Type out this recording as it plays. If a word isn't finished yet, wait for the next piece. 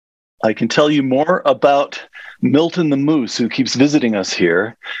I can tell you more about Milton the Moose, who keeps visiting us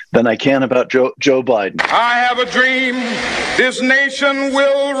here, than I can about Joe Biden. I have a dream this nation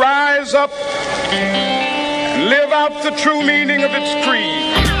will rise up and live out the true meaning of its creed.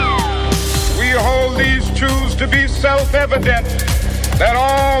 We hold these truths to be self-evident, that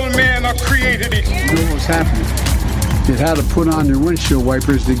all men are created equal. You know what was happening? You had to put on your windshield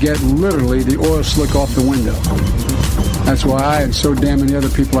wipers to get literally the oil slick off the window. That's why I and so damn many other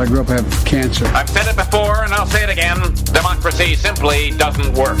people I grew up have cancer. I've said it before and I'll say it again. Democracy simply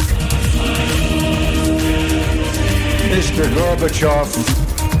doesn't work. Mr.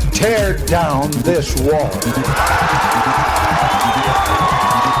 Gorbachev, tear down this wall.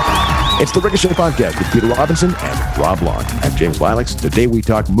 It's the Ricochet Podcast with Peter Robinson and Rob Long. I'm James Lilacs. Today we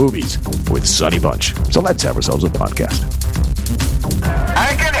talk movies with Sonny Bunch. So let's have ourselves a podcast.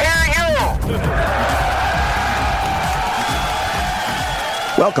 I can hear you!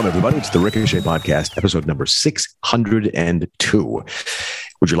 Welcome, everybody. It's the Ricochet Podcast, episode number 602.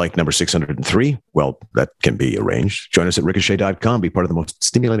 Would you like number 603? Well, that can be arranged. Join us at ricochet.com. Be part of the most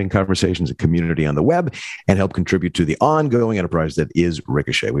stimulating conversations and community on the web and help contribute to the ongoing enterprise that is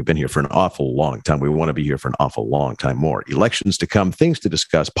Ricochet. We've been here for an awful long time. We want to be here for an awful long time more. Elections to come, things to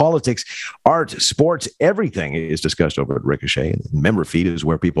discuss, politics, art, sports, everything is discussed over at Ricochet. And the member feed is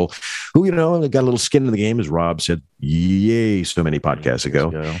where people who, got a little skin in the game, as Rob said, yay, so many podcasts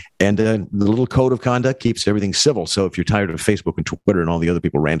ago. And the little code of conduct keeps everything civil. So if you're tired of Facebook and Twitter and all the other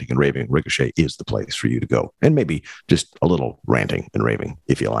people ranting and raving, Ricochet is the place for you to go. And maybe just a little ranting and raving,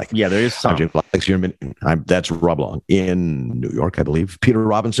 if you like. Yeah, there is some. That's Rob Long in New York, I believe. Peter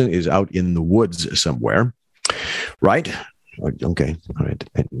Robinson is out in the woods somewhere. Right? Okay. All right.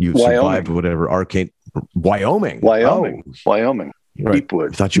 And you survived whatever arcane... Wyoming. Wyoming. Right.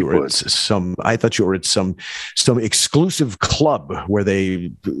 Deepwood. I thought you were at some exclusive club where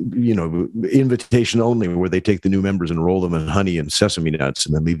they, invitation only, where they take the new members and roll them in honey and sesame nuts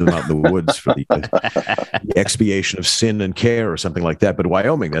and then leave them out in the woods for the expiation of sin and care or something like that. But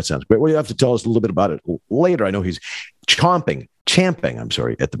Wyoming, that sounds great. Well, you have to tell us a little bit about it later. I know he's champing at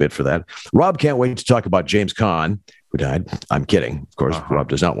the bit for that. Rob can't wait to talk about James Caan, who died. I'm kidding. Of course, Rob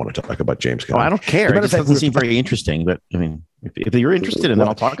does not want to talk about James Caan. Well, I don't care. It just doesn't seem very interesting. But I mean, if you're interested in it,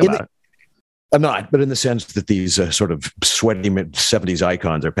 I'll talk about it. I'm not, but in the sense that these sort of sweaty mid-70s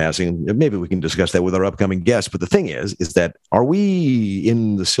icons are passing, maybe we can discuss that with our upcoming guests. But the thing is that are we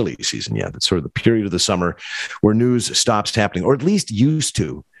in the silly season yet? It's sort of the period of the summer where news stops happening, or at least used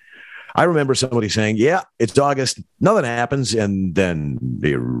to. I remember somebody saying, yeah, it's August, nothing happens, and then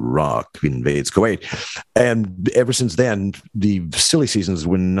Iraq invades Kuwait. And ever since then, the silly seasons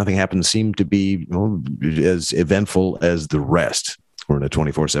when nothing happens seem to be as eventful as the rest. We're in a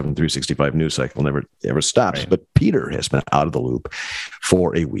 24/7, 365 news cycle, never ever stops. Right. But Peter has been out of the loop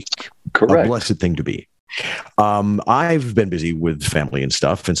for a week. Correct. A blessed thing to be. I've been busy with family and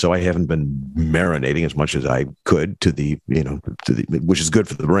stuff, and so I haven't been marinating as much as I could which is good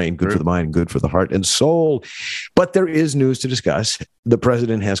for the brain, good for the mind, good for the heart and soul. But there is news to discuss. The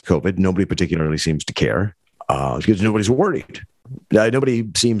president has COVID. Nobody particularly seems to care because nobody's worried. Nobody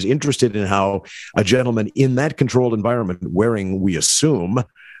seems interested in how a gentleman in that controlled environment wearing, we assume,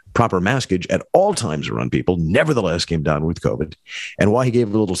 proper maskage at all times around people, nevertheless came down with COVID, and why he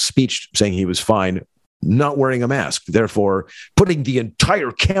gave a little speech saying he was fine not wearing a mask, therefore putting the entire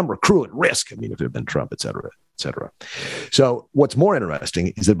camera crew at risk. I mean, if it had been Trump, et cetera, et cetera. So what's more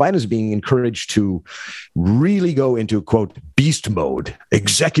interesting is that Biden is being encouraged to really go into, quote, beast mode,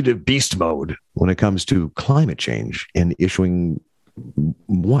 executive beast mode when it comes to climate change and issuing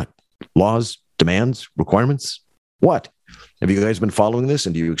what? Laws, demands, requirements? What? Have you guys been following this?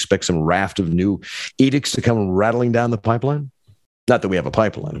 And do you expect some raft of new edicts to come rattling down the pipeline? Not that we have a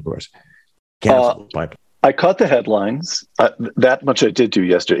pipeline, of course. I caught the headlines. That much I did do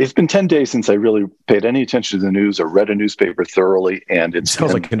yesterday. It's been 10 days since I really paid any attention to the news or read a newspaper thoroughly, and it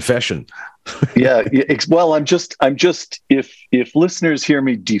sounds like confession. Yeah. Well, I'm just. If listeners hear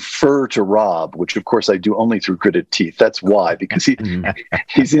me defer to Rob, which of course I do only through gritted teeth. That's why, because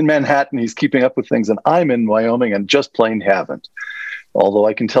he's in Manhattan, he's keeping up with things, and I'm in Wyoming and just plain haven't. Although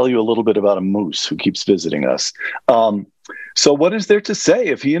I can tell you a little bit about a moose who keeps visiting us. So what is there to say?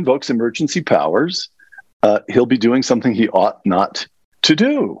 If he invokes emergency powers, he'll be doing something he ought not to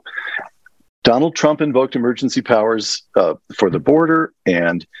do. Donald Trump invoked emergency powers for the border,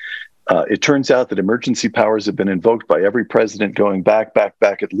 and it turns out that emergency powers have been invoked by every president going back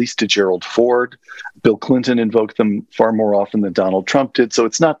at least to Gerald Ford. Bill Clinton invoked them far more often than Donald Trump did. So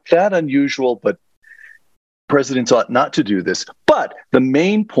it's not that unusual, but presidents ought not to do this. But the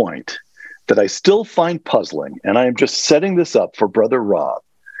main point that I still find puzzling, and I am just setting this up for Brother Rob,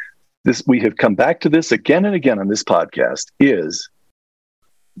 we have come back to this again and again on this podcast, is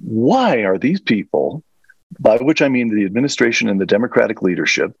why are these people, by which I mean the administration and the Democratic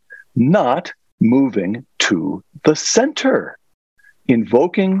leadership, not moving to the center,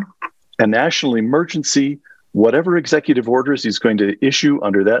 invoking a national emergency, whatever executive orders he's going to issue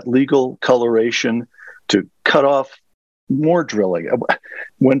under that legal coloration to cut off more drilling.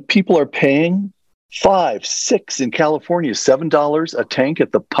 When people are paying $5, $6 in California, $7 a tank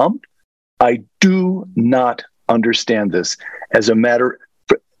at the pump, I do not understand this. As a matter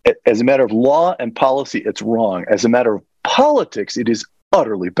of law and policy, it's wrong. As a matter of politics, it is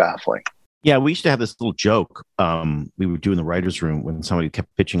utterly baffling. Yeah, we used to have this little joke we would do in the writer's room when somebody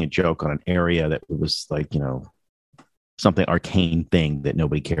kept pitching a joke on an area that was like, something arcane thing that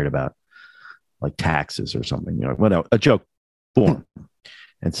nobody cared about, like taxes or something, whatever, a joke form.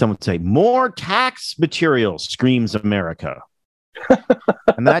 And someone would say, more tax material, screams America.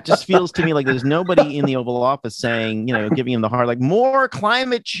 And that just feels to me like there's nobody in the Oval Office saying, giving him the heart, like more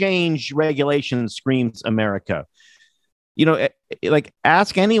climate change regulations, screams America. Like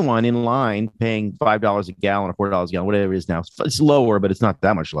ask anyone in line paying $5 a gallon or $4 a gallon, whatever it is now. It's lower, but it's not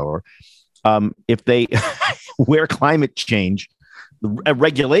that much lower. If they where climate change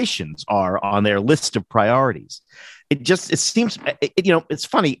regulations are on their list of priorities. It seems, it's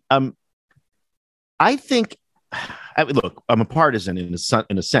funny. I think, look, I'm a partisan in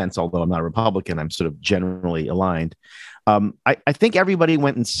a sense, although I'm not a Republican. I'm sort of generally aligned. I think everybody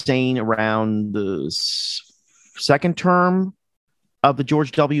went insane around the second term of the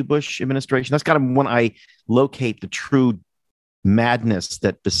George W. Bush administration. That's kind of when I locate the true madness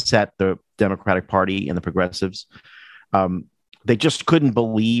that beset the Democratic Party and the progressives. They just couldn't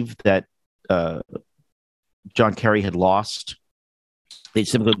believe that John Kerry had lost.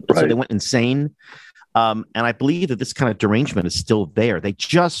 So they went insane. And I believe that this kind of derangement is still there. They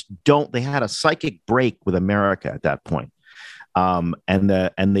just don't. They had a psychic break with America at that point, and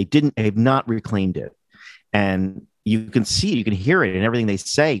they've not reclaimed it. And you can see, you can hear it in everything they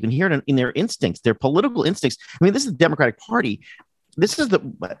say. You can hear it in their instincts, their political instincts. I mean, this is the Democratic Party. This is the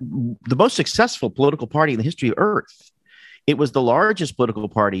most successful political party in the history of Earth. It was the largest political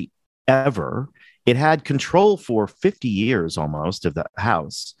party ever. It had control for 50 years almost of the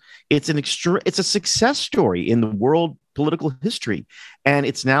House. It's a success story in the world political history. And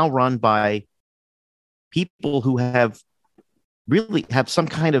it's now run by people who have some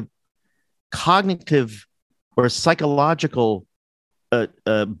kind of cognitive or psychological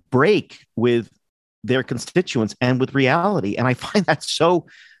break with their constituents and with reality. And I find that so,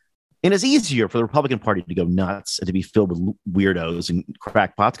 and it's easier for the Republican Party to go nuts and to be filled with weirdos and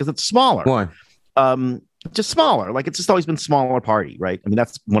crackpots because it's smaller. Why? Just smaller. Like it's just always been smaller party, right? I mean,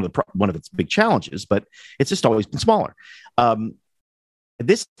 that's one of its big challenges, but it's just always been smaller.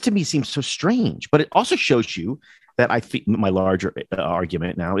 This to me seems so strange, but it also shows you that I think my larger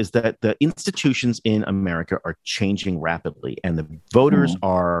argument now is that the institutions in America are changing rapidly and the voters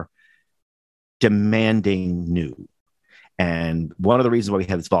are demanding new. And one of the reasons why we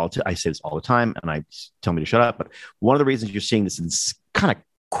have this volatility, I say this all the time and I tell me to shut up, but one of the reasons you're seeing this kind of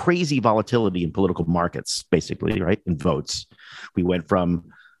crazy volatility in political markets, basically, right? In votes. We went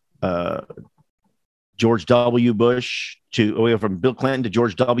from George W. Bush from Bill Clinton to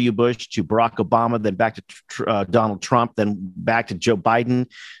George W. Bush to Barack Obama, then back to Donald Trump, then back to Joe Biden.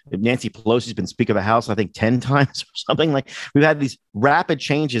 Nancy Pelosi's been Speaker of the House, I think 10 times or something. Like we've had these rapid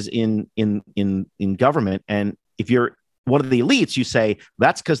changes in government. And if you're one of the elites, you say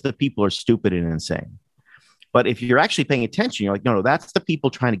that's because the people are stupid and insane. But if you're actually paying attention, you're like, no, that's the people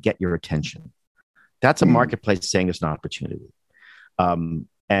trying to get your attention. That's a marketplace saying it's an opportunity.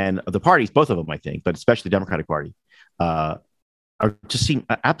 And the parties, both of them, I think, but especially the Democratic Party, are just seem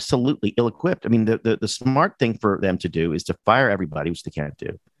absolutely ill-equipped. I mean, the smart thing for them to do is to fire everybody, which they can't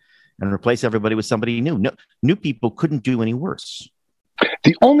do, and replace everybody with somebody new. No, new people couldn't do any worse.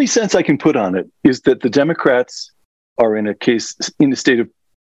 The only sense I can put on it is that the Democrats are in a state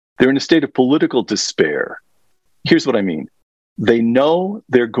of political despair. Here's what I mean. They know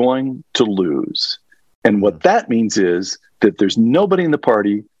they're going to lose. And what that means is that there's nobody in the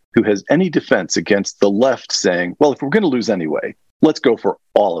party who has any defense against the left saying, well, if we're going to lose anyway, let's go for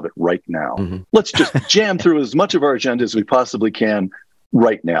all of it right now. Mm-hmm. Let's just jam through as much of our agenda as we possibly can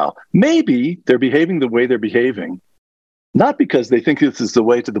right now. Maybe they're behaving the way they're behaving, not because they think this is the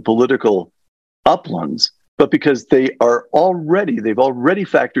way to the political uplands, but because they've already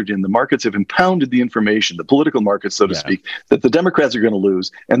factored in, the markets have impounded the information, the political markets, so to speak, that the Democrats are going to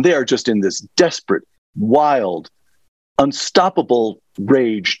lose. And they are just in this desperate, wild, unstoppable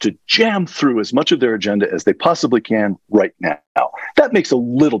rage to jam through as much of their agenda as they possibly can right now. That makes a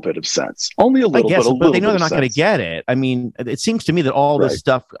little bit of sense. Only a little, but they know they're not going to get it. I mean, it seems to me that all this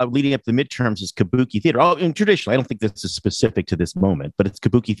stuff leading up to the midterms is kabuki theater. And traditionally, I don't think this is specific to this moment, but it's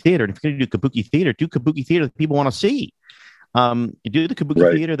kabuki theater. And if you're going to do kabuki theater that people want to see. You do the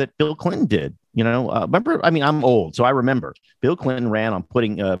kabuki theater that Bill Clinton did. Remember? I mean, I'm old, so I remember Bill Clinton ran on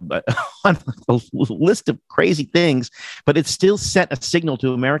putting on a list of crazy things, but it still sent a signal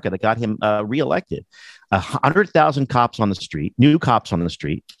to America that got him reelected. 100,000 cops on the street, new cops on the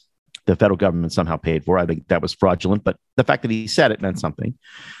street. The federal government somehow paid for. I think that was fraudulent, but the fact that he said it meant something.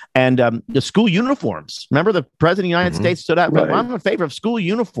 And the school uniforms. Remember, the president of the United States stood out. Well, I'm in favor of school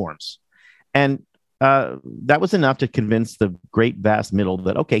uniforms, and that was enough to convince the great vast middle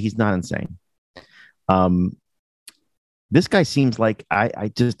that, okay, he's not insane. This guy seems like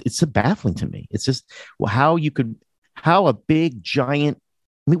it's so baffling to me. It's just how a big giant,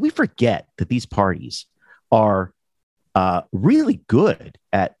 we forget that these parties are really good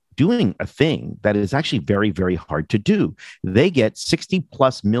at doing a thing that is actually very, very hard to do. They get 60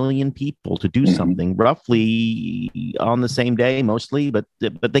 plus million people to do something roughly on the same day, mostly, but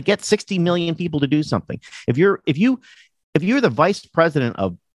they get 60 million people to do something. If you're the vice president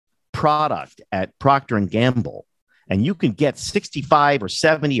of product at Procter & Gamble, and you can get 65 or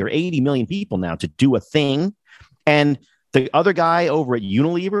 70 or 80 million people now to do a thing, and the other guy over at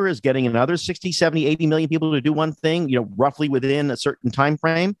Unilever is getting another 60, 70, 80 million people to do one thing, roughly within a certain time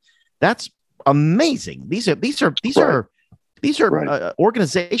frame. That's amazing. These are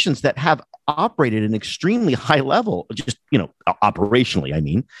organizations that have operated at an extremely high level, just, operationally, I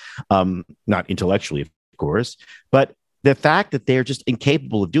mean, not intellectually, of course, but the fact that they're just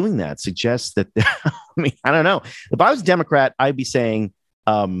incapable of doing that suggests that, I don't know. If I was a Democrat, I'd be saying,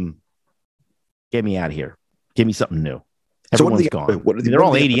 get me out of here. Give me something new. Everyone's gone. They're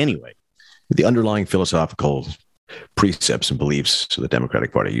all 80 anyway. The underlying philosophical precepts and beliefs of the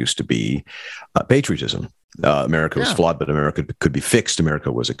Democratic Party used to be patriotism. America was flawed, but America could be fixed. America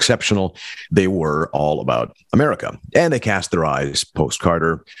was exceptional. They were all about America. And they cast their eyes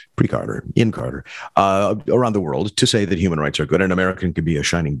post-Carter, pre-Carter, in Carter, around the world to say that human rights are good and America can be a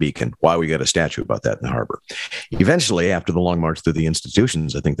shining beacon. Why we got a statue about that in the harbor. Eventually, after the long march through the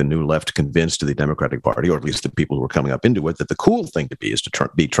institutions, I think the new left convinced the Democratic Party, or at least the people who were coming up into it, that the cool thing to be is to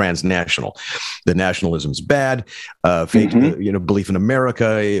be transnational. That nationalism's bad. Fake, belief in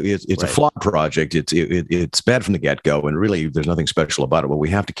America, it's a flawed project. It's bad from the get-go, and really there's nothing special about it. What we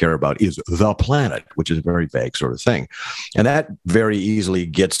have to care about is the planet, which is a very vague sort of thing. And that very easily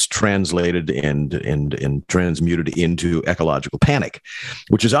gets translated and transmuted into ecological panic,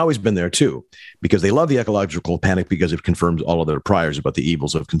 which has always been there too, because they love the ecological panic because it confirms all of their priors about the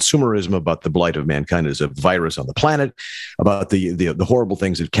evils of consumerism, about the blight of mankind as a virus on the planet, about the horrible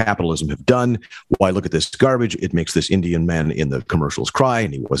things that capitalism have done. Why look at this garbage? It makes this Indian man in the commercials cry,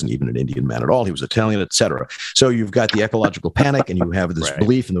 and he wasn't even an Indian man at all. He was Italian, etc. So you've got the ecological panic, and you have this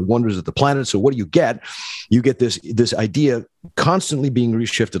belief in the wonders of the planet. So what do you get? You get this idea constantly being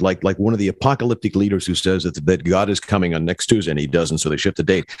reshifted, like one of the apocalyptic leaders who says that God is coming on next Tuesday, and he doesn't, so they shift the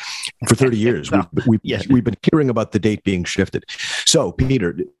date. For 30 years, we've been hearing about the date being shifted. So,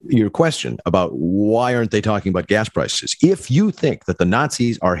 Peter, your question about why aren't they talking about gas prices? If you think that the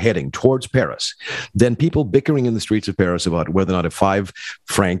Nazis are heading towards Paris, then people bickering in the streets of Paris about whether or not a 5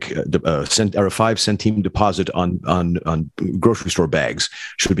 franc or a 5 centime deposit on grocery store bags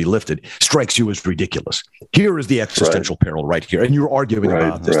should be lifted strikes you as ridiculous. Here is the existential peril right here. And you're arguing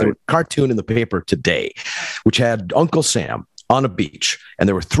about this. There was a cartoon in the paper today, which had Uncle Sam on a beach, and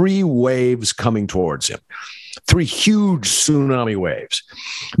there were 3 waves coming towards him, 3 huge tsunami waves.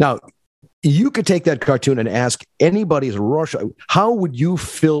 Now, you could take that cartoon and ask anybody as a Rorschach, how would you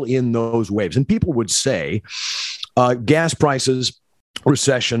fill in those waves? And people would say gas prices,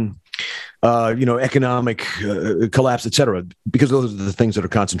 recession, economic collapse, etc., because those are the things that are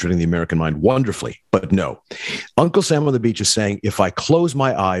concentrating the American mind wonderfully. But no, Uncle Sam on the beach is saying, if I close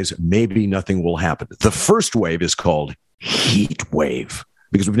my eyes, maybe nothing will happen. The first wave is called heat wave,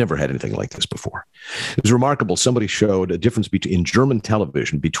 because we've never had anything like this before. It was remarkable. Somebody showed a difference in German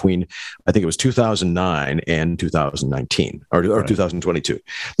television between, I think it was 2009 and 2019, or 2022.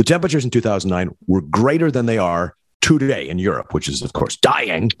 The temperatures in 2009 were greater than they are today in Europe, which is, of course,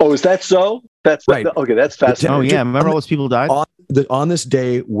 dying. Oh, is that so? That's right. Okay, that's fascinating. Oh, yeah. Remember all those people died? On this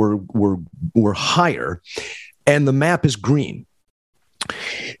day, we're higher, and the map is green.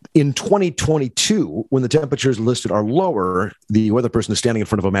 In 2022, when the temperatures listed are lower, the weather person is standing in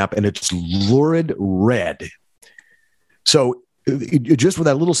front of a map, and it's lurid red. So just with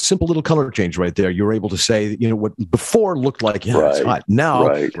that simple little color change right there, you're able to say, what before looked like it's hot,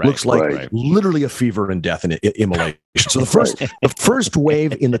 now looks like literally a fever and death and immolation. So the first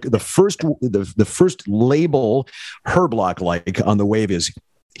wave in the first label Herblock like on the wave is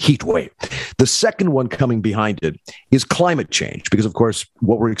heat wave. The second one coming behind it is climate change, because of course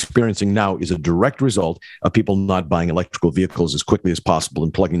what we're experiencing now is a direct result of people not buying electrical vehicles as quickly as possible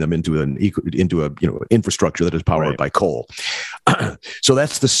and plugging them into an infrastructure that is powered by coal. So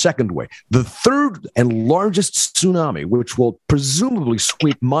that's the second way. The third and largest tsunami, which will presumably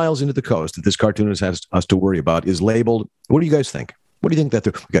sweep miles into the coast that this cartoonist has us to worry about, is labeled. What do you guys think? What do you think that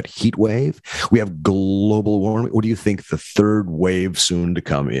we got heat wave? We have global warming. What do you think the third wave soon to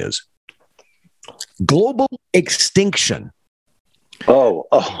come is? Global extinction.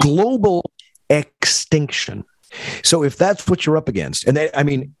 Global extinction. So if that's what you're up against, and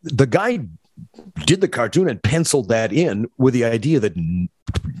the guy did the cartoon and penciled that in with the idea that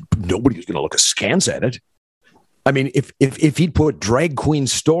nobody was going to look askance at it. I mean, if he'd put Drag Queen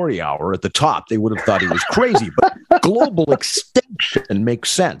Story Hour at the top, they would have thought he was crazy. But global extinction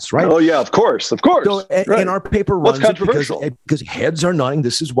makes sense, right? Oh, yeah, of course. So, and our paper runs it because heads are nodding.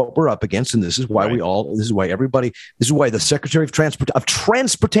 This is what we're up against, and this is why this is why the Secretary of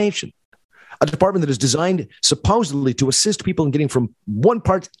Transportation, a department that is designed supposedly to assist people in getting from one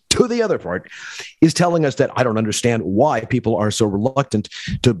part to the other part, is telling us that I don't understand why people are so reluctant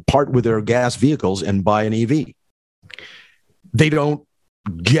to part with their gas vehicles and buy an EV. They don't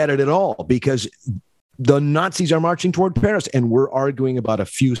get it at all, because the Nazis are marching toward Paris, and we're arguing about a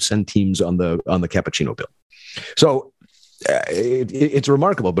few centimes on the cappuccino bill. So it's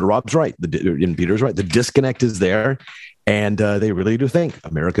remarkable. But Rob's right, and Peter's right. The disconnect is there, and they really do think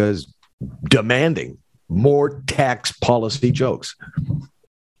America is demanding more tax policy jokes.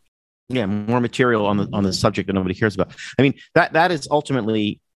 Yeah, more material on the subject that nobody cares about. I mean, that is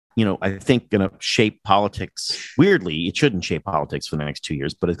ultimately, I think going to shape politics. Weirdly, it shouldn't shape politics for the next 2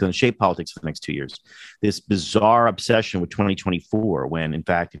 years, but it's going to shape politics for the next 2 years. This bizarre obsession with 2024, when in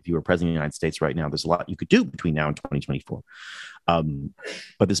fact, if you were president of the United States right now, there's a lot you could do between now and 2024.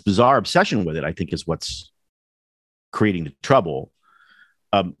 But this bizarre obsession with it, I think, is what's creating the trouble.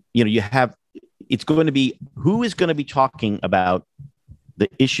 It's going to be, who is going to be talking about the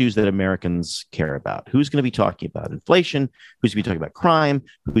issues that Americans care about? Who's going to be talking about inflation? Who's going to be talking about crime?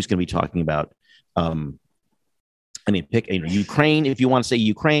 Who's going to be talking about, pick Ukraine, if you want to say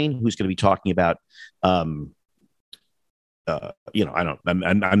Ukraine. Who's going to be talking about, I'm making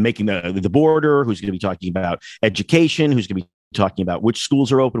the border. Who's going to be talking about education? Who's going to be talking about which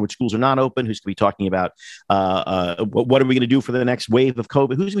schools are open, which schools are not open? Who's going to be talking about what are we going to do for the next wave of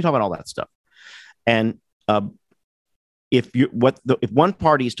COVID? Who's going to be talking about all that stuff? And if one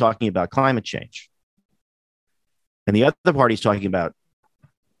party is talking about climate change and the other party is talking about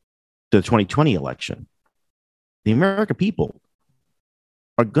the 2020 election, the American people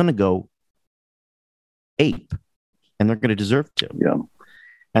are going to go ape, and they're going to deserve to. Yeah.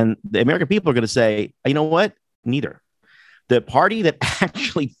 And the American people are going to say, you know what? Neither. The party that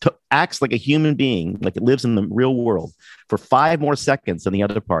actually acts like a human being, like it lives in the real world for 5 more seconds than the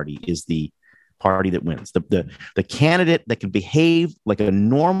other party, is the party that wins. The candidate that can behave like a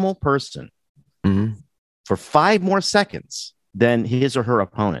normal person for 5 more seconds than his or her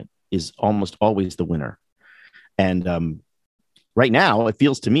opponent is almost always the winner. And right now, it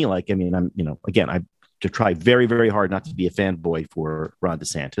feels to me like, I to try very, very hard not to be a fanboy for Ron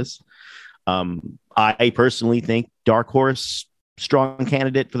DeSantis. I personally think dark horse, strong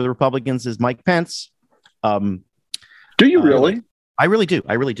candidate for the Republicans is Mike Pence. Do you really? I really do.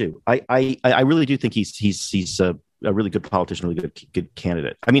 I really do. I really do think he's a really good politician, really good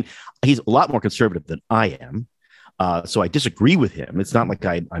candidate. I mean, he's a lot more conservative than I am. So I disagree with him. It's not like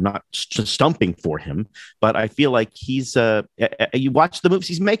I'm not stumping for him, but I feel like he's you watch the moves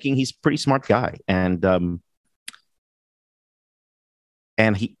he's making, he's a pretty smart guy. And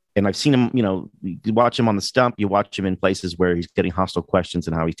I've seen him, you watch him on the stump, you watch him in places where he's getting hostile questions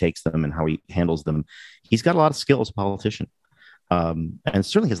and how he takes them and how he handles them. He's got a lot of skill as a politician. And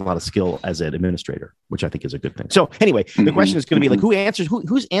certainly has a lot of skill as an administrator, which I think is a good thing. So anyway, the question is going to be like,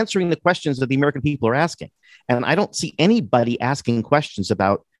 who's answering the questions that the American people are asking? And I don't see anybody asking questions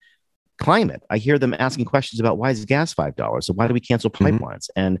about climate. I hear them asking questions about why is gas $5? So why do we cancel pipelines?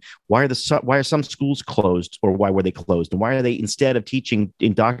 And why are some schools closed, or why were they closed? And why are they, instead of teaching,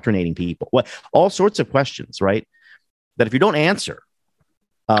 indoctrinating people? All sorts of questions, right? That if you don't answer,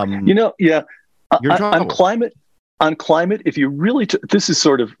 on climate, if you really, this is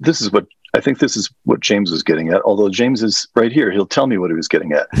what I think this is what James was getting at. Although James is right here, he'll tell me what he was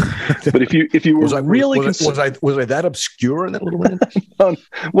getting at. But if you were was I that obscure in that little bit?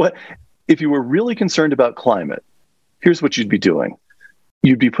 What if you were really concerned about climate? Here's what you'd be doing: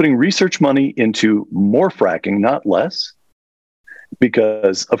 you'd be putting research money into more fracking, not less,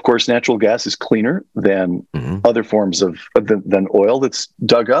 because of course natural gas is cleaner than other forms of than oil that's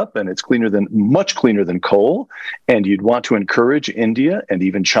dug up, and it's much cleaner than coal. And you'd want to encourage India and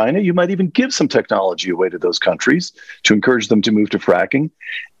even China. You might even give some technology away to those countries to encourage them to move to fracking.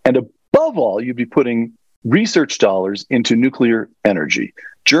 And above all, you'd be putting research dollars into nuclear energy.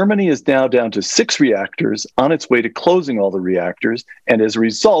 Germany is now down to 6 reactors, on its way to closing all the reactors. And as a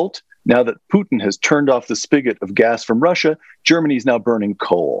result, now that Putin has turned off the spigot of gas from Russia, Germany is now burning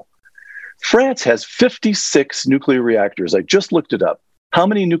coal. France has 56 nuclear reactors. I just looked it up. How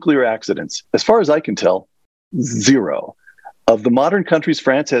many nuclear accidents? As far as I can tell, 0. Of the modern countries,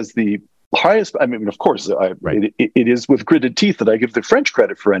 France has the highest. I mean, of course, it is with gritted teeth that I give the French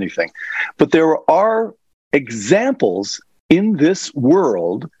credit for anything. But there are examples in this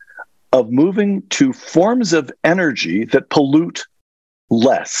world of moving to forms of energy that pollute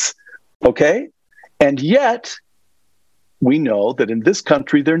less. Okay? And yet, we know that in this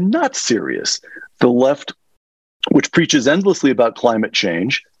country, they're not serious. The left, which preaches endlessly about climate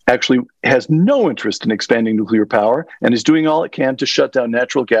change, actually has no interest in expanding nuclear power and is doing all it can to shut down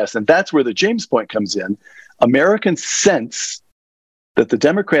natural gas. And that's where the James point comes in. Americans sense that the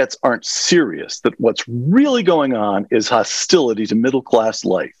Democrats aren't serious, that what's really going on is hostility to middle-class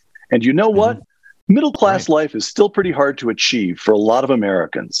life. And you know what? Middle-class life is still pretty hard to achieve for a lot of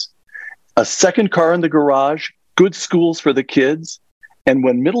Americans. A second car in the garage, good schools for the kids. And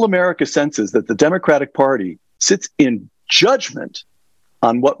when middle America senses that the Democratic Party sits in judgment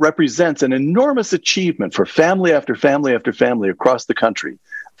on what represents an enormous achievement for family after family after family across the country,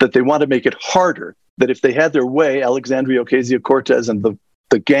 that they want to make it harder, that if they had their way, Alexandria Ocasio-Cortez and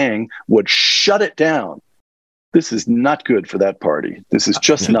the gang would shut it down. This is not good for that party. This is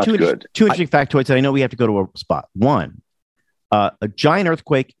just not good. Two interesting factoids that I know we have to go to a spot. One, a giant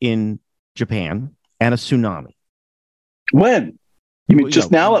earthquake in Japan and a tsunami. When? You mean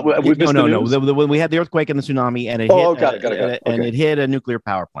just now? No. When we had the earthquake and the tsunami, and it hit a nuclear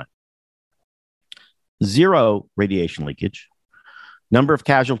power plant. 0 radiation leakage. Number of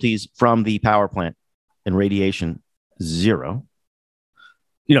casualties from the power plant and radiation, 0.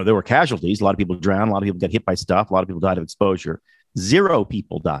 There were casualties. A lot of people drowned. A lot of people got hit by stuff. A lot of people died of exposure. 0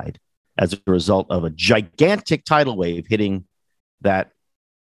 people died as a result of a gigantic tidal wave hitting that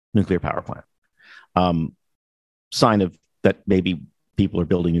nuclear power plant. Sign of that maybe people are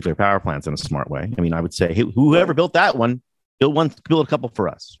building nuclear power plants in a smart way. I mean, I would say, whoever built that one, build a couple for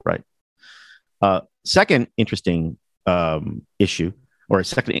us, right? Second interesting issue, or a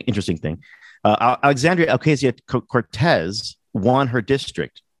second interesting thing, Alexandria Ocasio-Cortez won her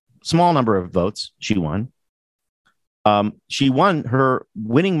district. Small number of votes, she won. She won her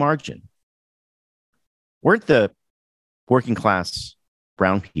winning margin. Weren't the working class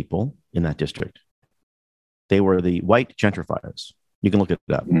brown people in that district? They were the white gentrifiers. You can look it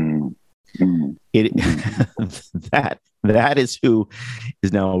up. That is who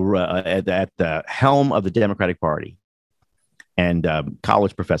is now at the helm of the Democratic Party, and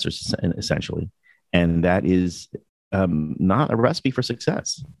college professors essentially, and that is not a recipe for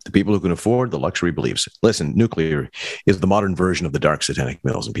success. The people who can afford the luxury beliefs. Listen, nuclear is the modern version of the dark satanic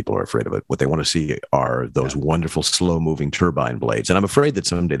mills, and people are afraid of it. What they want to see are those wonderful, slow-moving turbine blades. And I'm afraid that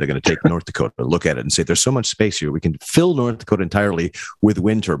someday they're going to take North Dakota, look at it, and say, there's so much space here. We can fill North Dakota entirely with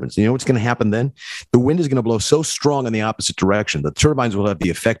wind turbines. You know what's going to happen then? The wind is going to blow so strong in the opposite direction. The turbines will have the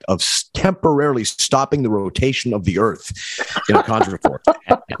effect of temporarily stopping the rotation of the Earth in a contraforce.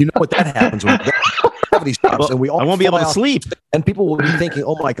 You know what that happens when gravity stops, and we all won't be able to sleep. And people will be thinking,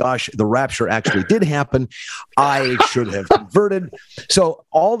 oh my gosh, the rapture actually did happen. I should have converted. So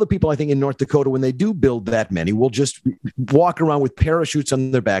all the people, I think, in North Dakota, when they do build that many, will just walk around with parachutes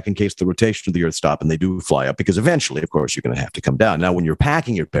on their back in case the rotation of the Earth stops and they do fly up, because eventually, of course, you're going to have to come down. Now, when you're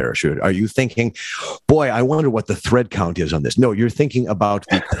packing your parachute, are you thinking, boy, I wonder what the thread count is on this? No, you're thinking about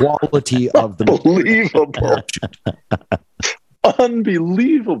the quality of the parachute.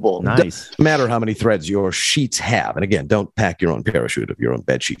 Unbelievable. Nice. Doesn't matter how many threads your sheets have. And again, don't pack your own parachute of your own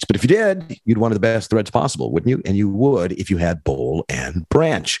bed sheets. But if you did, you'd want the best threads possible, wouldn't you? And you would if you had Boll and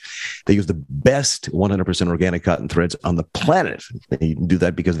Branch. They use the best 100% organic cotton threads on the planet. They do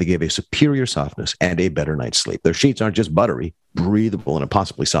that because they give a superior softness and a better night's sleep. Their sheets aren't just buttery, breathable, and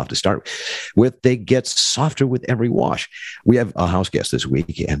impossibly soft to start with. They get softer with every wash. We have a house guest this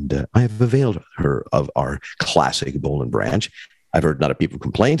week, and I have availed her of our classic Boll and Branch. I've heard not a peep of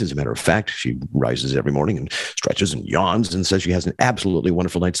complaint. As a matter of fact, she rises every morning and stretches and yawns and says she has an absolutely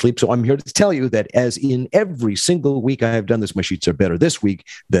wonderful night's sleep. So I'm here to tell you that as in every single week I have done this, my sheets are better this week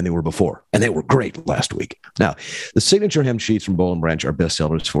than they were before. And they were great last week. Now, the signature hem sheets from Boll & Branch are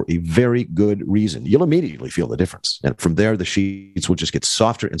bestsellers for a very good reason. You'll immediately feel the difference. And from there, the sheets will just get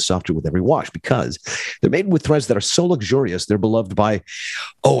softer and softer with every wash because they're made with threads that are so luxurious, they're beloved by,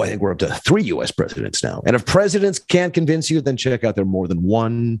 I think we're up to 3 U.S. presidents now. And if presidents can't convince you, then check out their more than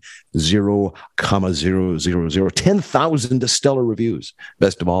 10,000 stellar reviews.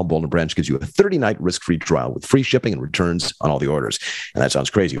 Best of all, Boll & Branch gives you a 30-night risk-free trial with free shipping and returns on all the orders. And that sounds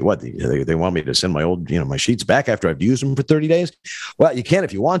crazy. What? They want me to send my old, my sheets back after I've used them for 30 days? Well, you can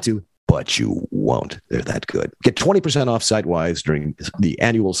if you want to, but you won't. They're that good. Get 20% off site-wide during the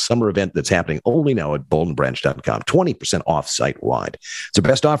annual summer event that's happening only now at bollandbranch.com. 20% off site-wide. It's the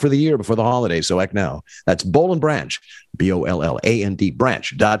best offer of the year before the holidays, so act now. That's Boll & Branch, BOLLAND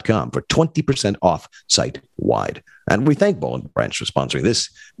branch.com for 20% off site-wide. And we thank Boll & Branch for sponsoring this,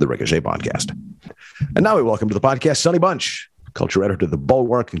 the Ricochet Podcast. And now we welcome to the podcast Sonny Bunch, culture editor of The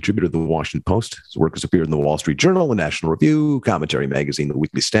Bulwark, contributor to The Washington Post. His work has appeared in The Wall Street Journal, The National Review, Commentary Magazine, The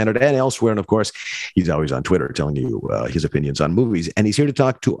Weekly Standard, and elsewhere. And of course, he's always on Twitter telling you his opinions on movies. And he's here to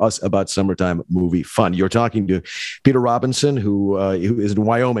talk to us about summertime movie fun. You're talking to Peter Robinson, who is in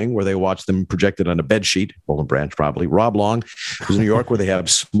Wyoming, where they watch them projected on a bed sheet, Boll & Branch probably. Rob Long, who's in New York, where they have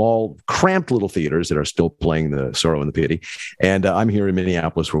small, cramped little theaters that are still playing The Sorrow and the Pity. And I'm here in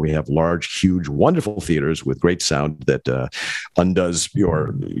Minneapolis, where we have large, huge, wonderful theaters with great sound that undoes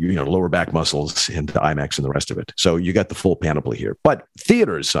your lower back muscles and IMAX and the rest of it. So you got the full panoply here. But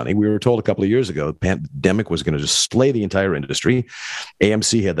theaters, Sonny, we were told a couple of years ago the pandemic was going to just slay the entire industry.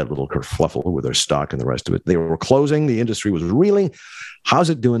 AMC had that little kerfluffle with their stock and the rest of it. They were closing. The industry was reeling. How's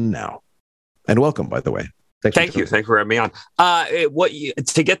it doing now? And welcome, by the way. Thank you. Thank you for having me on.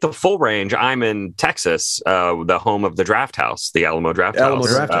 To get the full range, I'm in Texas, the home of the Draft House, the Alamo Draft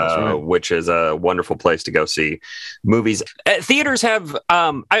House, right. Which is a wonderful place to go see movies. Theaters have,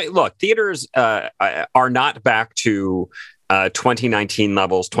 theaters are not back to 2019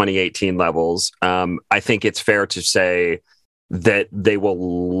 levels, 2018 levels. I think it's fair to say that they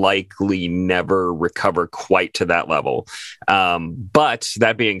will likely never recover quite to that level. But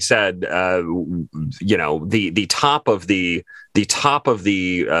that being said, the top of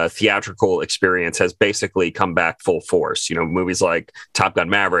the theatrical experience has basically come back full force. Movies like Top Gun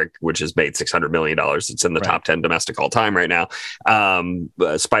Maverick, which has made $600 million. It's in the top 10 domestic all time right now.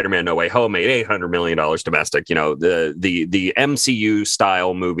 Spider-Man No Way Home made $800 million domestic. The MCU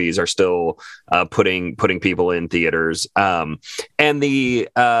style movies are still putting people in theaters. And the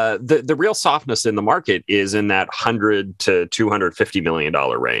real softness in the market is in that $100 to $250 million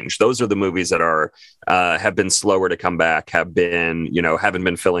range. Those are the movies that have been slower to come back, haven't been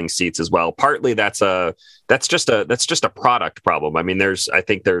filling seats as well. Partly that's just a product problem. I mean, there's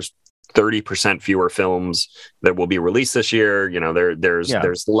 30% fewer films that will be released this year.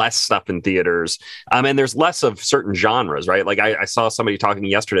 There's less stuff in theaters. And there's less of certain genres, right? Like I saw somebody talking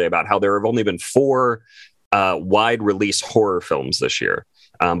yesterday about how there have only been 4 wide release horror films this year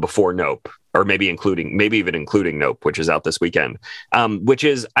before Nope, or maybe even including Nope, which is out this weekend.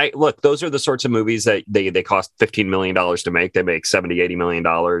 Those are the sorts of movies that they cost $15 million to make. They make $70-80 million.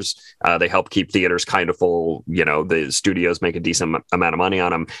 They help keep theaters kind of full. The studios make a decent amount of money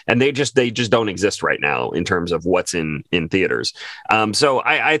on them, and they just don't exist right now in terms of what's in theaters. So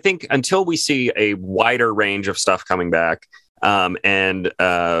I think until we see a wider range of stuff coming back, and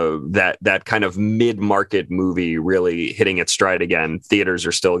that kind of mid-market movie really hitting its stride again, theaters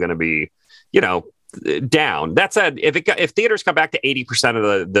are still going to be, down. That said, if theaters come back to 80%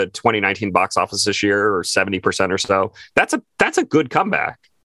 of the 2019 box office this year, or 70% or so, that's a good comeback.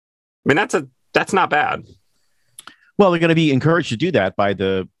 I mean, that's not bad. Well, they're going to be encouraged to do that by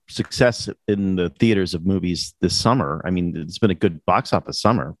the success in the theaters of movies this summer. I mean, it's been a good box office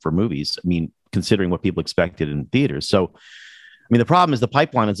summer for movies. I mean, considering what people expected in theaters. So, I mean, the problem is the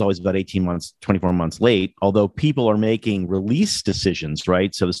pipeline is always about 18 months, 24 months late, although people are making release decisions,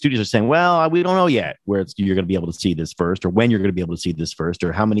 right? So the studios are saying, well, we don't know yet where you're going to be able to see this first, or when you're going to be able to see this first,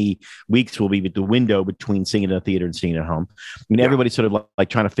 or how many weeks will be the window between seeing it in a theater and seeing it at home. I mean, everybody's sort of like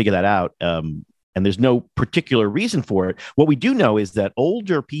trying to figure that out. And there's no particular reason for it. What we do know is that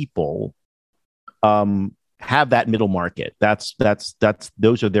older people have that middle market.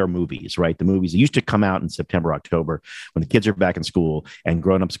 Those are their movies, right? The movies that used to come out in September, October, when the kids are back in school and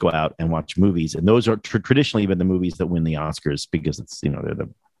grown-ups go out and watch movies. And those are traditionally been the movies that win the Oscars because it's, they're the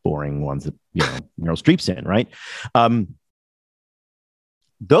boring ones that, Meryl Streep's in, right?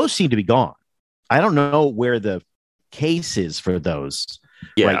 Those seem to be gone. I don't know where the cases for those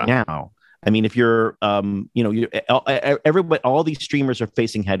right now. I mean, if you're, everybody, all these streamers are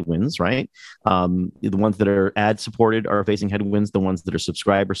facing headwinds, right? The ones that are ad supported are facing headwinds. The ones that are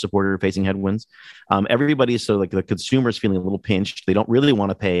subscriber supported are facing headwinds. Everybody's so like the consumer's feeling a little pinched. They don't really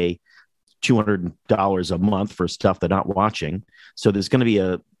want to pay $200 a month for stuff they're not watching. So there's going to be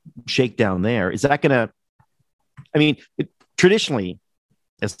a shakedown there. Is that going to? I mean, traditionally,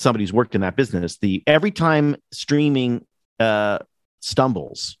 as somebody who's worked in that business, every time streaming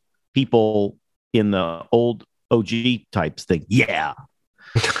stumbles, people in the old OG types think, yeah.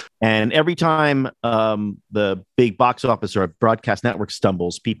 And every time the big box office or broadcast network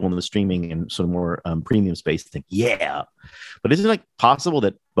stumbles, people in the streaming and sort of more premium space think, yeah. But isn't it like possible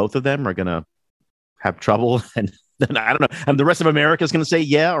that both of them are going to have trouble? And then I don't know. And the rest of America is going to say,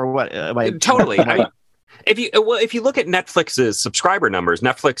 yeah, or what? Totally. If you look at Netflix's subscriber numbers,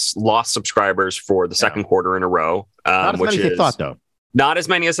 Netflix lost subscribers for the second quarter in a row. Not as many as they thought, though. Not as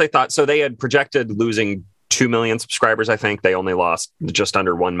many as they thought. So they had projected losing 2 million subscribers. I think they only lost just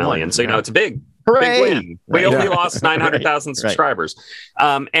under 1 million. So, it's a big win. We only lost 900,000 subscribers.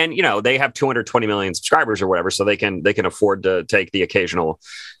 And, they have 220 million subscribers or whatever. So they can afford to take the occasional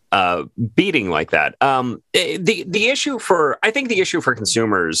beating like that. The issue for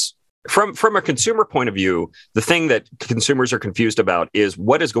consumers, from a consumer point of view, the thing that consumers are confused about is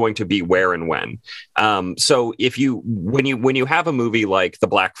what is going to be where and when. So when you have a movie like The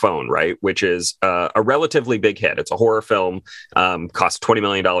Black Phone, right, which is a relatively big hit, it's a horror film, cost $20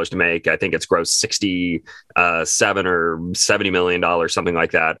 million to make. I think it's grossed $67 or $70 million, something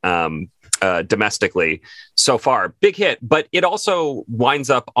like that, domestically so far. Big hit, but it also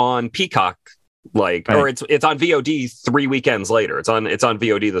winds up on Peacock. Or it's on VOD 3 weekends later. It's on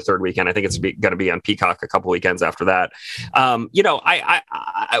VOD the third weekend. I think it's going to be on Peacock a couple weekends after that.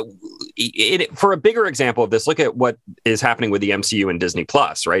 For a bigger example of this, look at what is happening with the MCU and Disney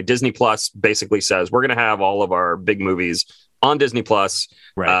Plus. Right, Disney Plus basically says we're going to have all of our big movies on Disney Plus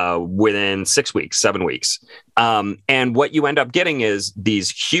within 6 weeks, 7 weeks. And what you end up getting is these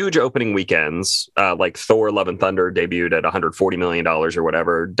huge opening weekends, like Thor: Love and Thunder debuted at $140 million or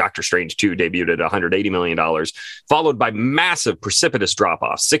whatever. Doctor Strange 2 debuted at $180 million, followed by massive precipitous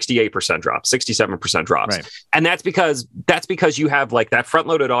drop-offs, 68% drops, 67% drops. Right. And that's because you have like that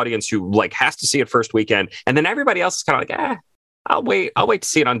front-loaded audience who like has to see it first weekend. And then everybody else is kind of like, I'll wait to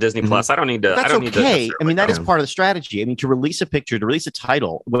see it on Disney Plus. I don't need to. That's okay. I mean, that is part of the strategy. I mean, to release a picture, to release a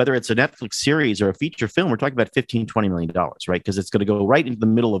title, whether it's a Netflix series or a feature film, we're talking about $15-20 million, right? Because it's going to go right into the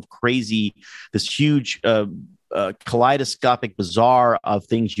middle of this huge kaleidoscopic bazaar of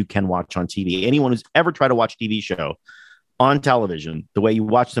things you can watch on TV. Anyone who's ever tried to watch a TV show on television, the way you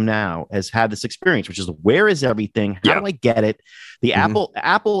watch them now, has had this experience, which is where is everything? How do I get it? The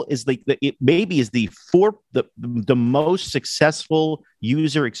Apple is it maybe is the most successful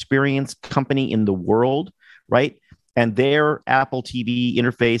user experience company in the world, right? And their Apple TV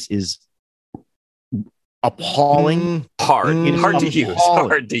interface is appalling. Hard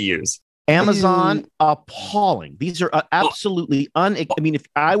to use. Amazon, appalling. These are absolutely I mean, if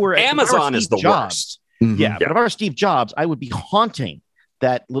I were Amazon is the worst. Yeah, but if I were Steve Jobs, I would be haunting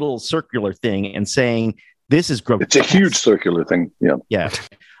that little circular thing and saying, this is grotesque. It's a huge circular thing. Yeah.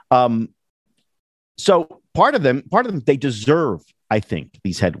 So part of them, they deserve, I think,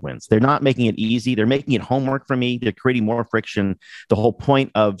 these headwinds. They're not making it easy. They're making it homework for me. They're creating more friction. The whole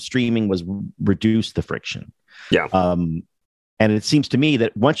point of streaming was reduce the friction. Yeah. And it seems to me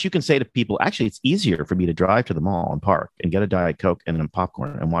that once you can say to people, actually, it's easier for me to drive to the mall and park and get a Diet Coke and a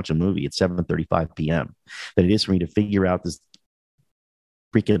popcorn and watch a movie at 7:35 p.m. than it is for me to figure out this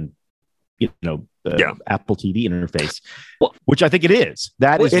freaking, Apple TV interface, which I think it is.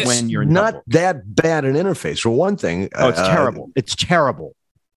 That is when you're in not trouble. That bad an interface. For one thing, it's terrible. It's terrible.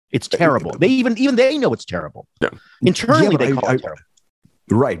 It's terrible. They even they know it's terrible. Yeah. Internally, they call it terrible.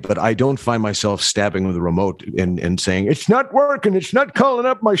 Right, but I don't find myself stabbing with the remote and saying it's not working, it's not calling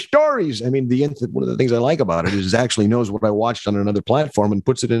up my stories. I mean, one of the things I like about it is it actually knows what I watched on another platform and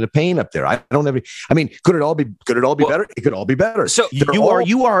puts it in a pane up there. I don't have any. I mean, could it all be better? It could all be better. So you are.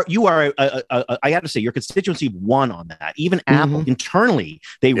 I have to say, your constituency won on that. Even Apple internally,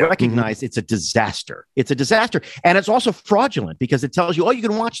 they recognize it's a disaster. It's a disaster, and it's also fraudulent because it tells you, oh, you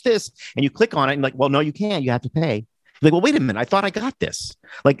can watch this, and you click on it, and like, well, no, you can't. You have to pay. Like, well, wait a minute. I thought I got this.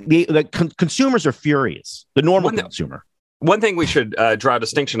 Like the consumers are furious. The normal consumer. One thing we should draw a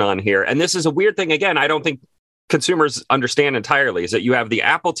distinction on here, and this is a weird thing. Again, I don't think consumers understand entirely, is that you have the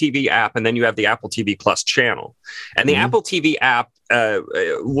Apple TV app and then you have the Apple TV Plus channel. And the Apple TV app,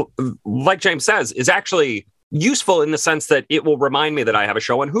 like James says, is actually useful in the sense that it will remind me that I have a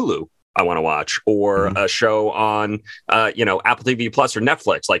show on Hulu I want to watch, or a show on, Apple TV Plus or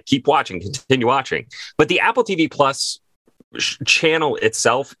Netflix. Like, keep watching, continue watching. But the Apple TV Plus channel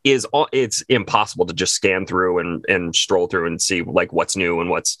itself it's impossible to just scan through and stroll through and see like what's new and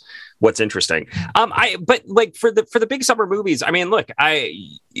what's interesting. But like for the big summer movies, I mean, look, I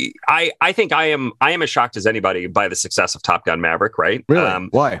think I am as shocked as anybody by the success of Top Gun Maverick. Right? Really?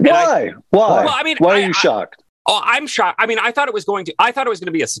 Why? Well, I mean, why are you shocked? Oh, I'm shocked. I mean, I thought it was going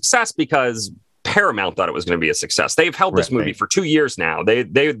to be a success because Paramount thought it was going to be a success. They've held this movie for 2 years now. They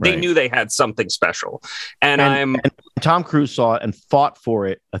knew they had something special, and Tom Cruise saw it and fought for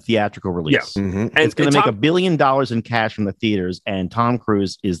it a theatrical release. Yeah. And it's going to make $1 billion in cash from the theaters, and Tom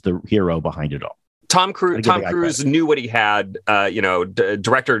Cruise is the hero behind it all. Tom Cruise knew what he had.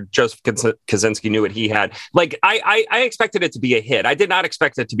 Director Joseph Kosinski knew what he had. Like, I expected it to be a hit. I did not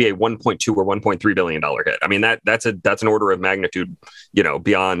expect it to be a $1.2 or $1.3 billion hit. I mean, that's an order of magnitude,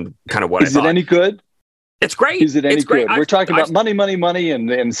 beyond kind of what I thought. Is it any good? It's great. Is it any good? We're talking about money,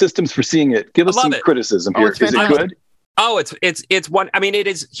 and systems for seeing it. Give us some criticism here. Is it good? Oh, it's one. I mean, it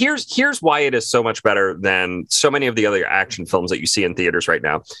is. Here's why it is so much better than so many of the other action films that you see in theaters right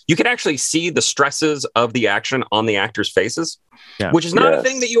now. You can actually see the stresses of the action on the actors' faces, which is not a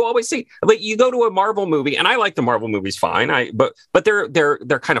thing that you always see. Like, you go to a Marvel movie, and I like the Marvel movies fine. But they're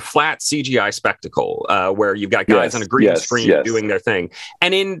kind of flat CGI spectacle where you've got guys on a green screen doing their thing.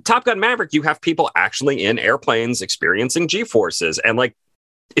 And in Top Gun Maverick, you have people actually in airplanes experiencing G-forces, and like,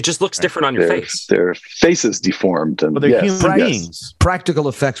 it just looks different on your face. Their faces deformed. And they're human beings. Practical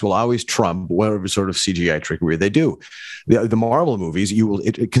effects will always trump whatever sort of CGI trickery they do. The Marvel movies,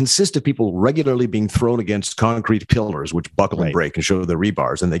 it consists of people regularly being thrown against concrete pillars, which buckle and break and show the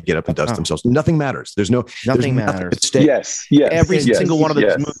rebars, and they get up and dust themselves. Nothing matters. Nothing matters. Yes. Every single one of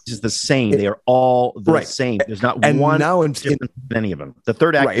those movies is the same. They are all the same. There's not one difference in any of them. The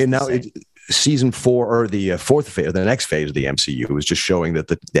third act is the same. Season 4 or the fourth phase, the next phase of the MCU is just showing that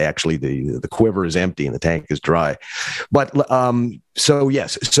the quiver is empty and the tank is dry. But but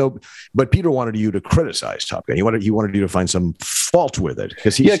Peter wanted you to criticize Top Gun. He wanted you to find some fault with it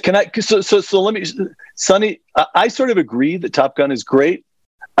because So let me, Sonny. I sort of agree that Top Gun is great.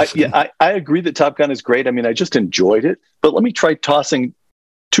 I agree that Top Gun is great. I mean, I just enjoyed it. But let me try tossing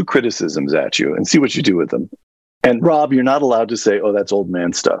 2 criticisms at you and see what you do with them. And Rob, you're not allowed to say, "Oh, that's old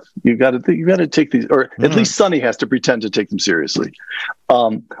man stuff." You got to take these, or at least Sonny has to pretend to take them seriously.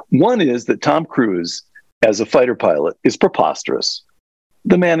 One is that Tom Cruise, as a fighter pilot, is preposterous.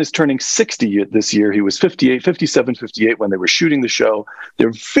 The man is turning 60 this year. He was 57, 58 when they were shooting the show.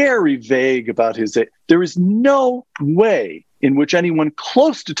 They're very vague about his age. There is no way in which anyone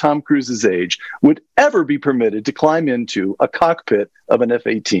close to Tom Cruise's age would ever be permitted to climb into a cockpit of an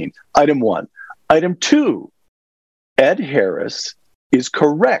F-18. Item 1. Item 2. Ed Harris is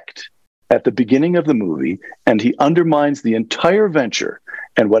correct at the beginning of the movie, and he undermines the entire venture.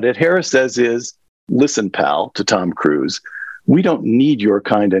 And what Ed Harris says is, listen, pal, to Tom Cruise, we don't need your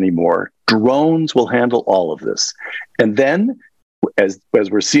kind anymore. Drones will handle all of this. And then, as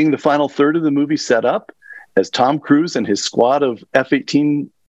we're seeing the final third of the movie set up, as Tom Cruise and his squad of F-18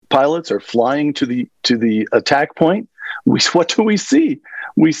 pilots are flying to the attack point, what do we see?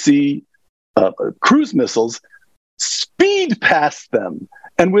 We see cruise missiles speed past them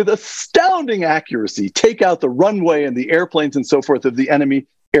and with astounding accuracy take out the runway and the airplanes and so forth of the enemy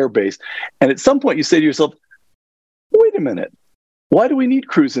airbase. And at some point you say to yourself, wait a minute, why do we need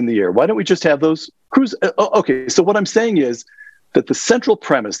crews in the air? Why don't we just have those crews? Okay, so what I'm saying is that the central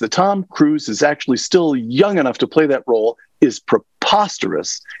premise that Tom Cruise is actually still young enough to play that role is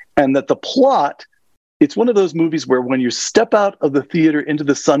preposterous, and that the plot, it's one of those movies where when you step out of the theater into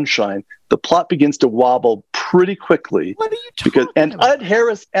the sunshine, the plot begins to wobble pretty quickly. What are you talking about?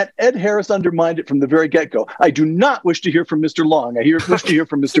 Ed Harris undermined it from the very get-go. I do not wish to hear from Mr. Long. Wish to hear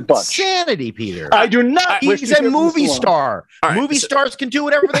from Mr. Bunch. Insanity, Peter. I do not wish to hear from Mr. Long. He's a movie star. Right, movie stars can do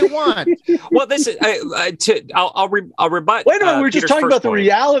whatever they want. Well, this is I'll rebut. Wait a minute, we're just talking about the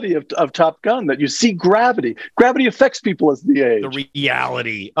reality of Top Gun, that you see gravity. Gravity affects people as they age. The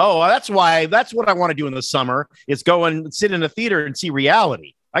reality. Oh, that's what I want to do in the summer. Is go and sit in a theater and see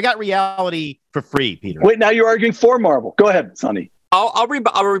reality. I got reality for free, Peter. Wait, now you're arguing for Marvel. Go ahead, Sonny. I'll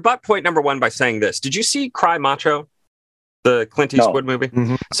rebut point number 1 by saying this. Did you see Cry Macho, the Clint Eastwood movie?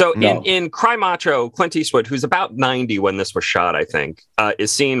 Mm-hmm. So in Cry Macho, Clint Eastwood, who's about 90 when this was shot, I think,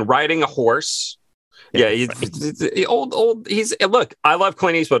 is seen riding a horse. Yeah, he's old. Look, I love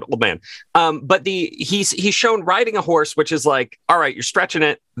Clint Eastwood, old man. But he's shown riding a horse, which is like, all right, you're stretching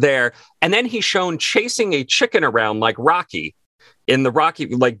it there, and then he's shown chasing a chicken around like Rocky in the Rocky,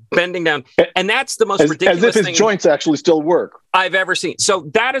 like bending down. And that's the most ridiculous as if his thing joints actually still work I've ever seen. So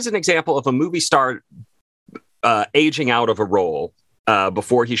that is an example of a movie star aging out of a role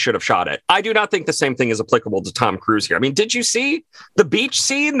before he should have shot it. I do not think the same thing is applicable to Tom Cruise here. I mean, did you see the beach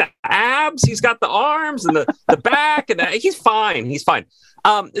scene? The abs, he's got the arms and the back, and he's fine. He's fine.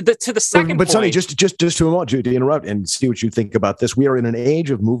 To the second but point, Sonny, just to interrupt and see what you think about this. We are in an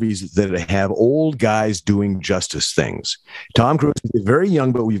age of movies that have old guys doing justice things. Tom Cruise is very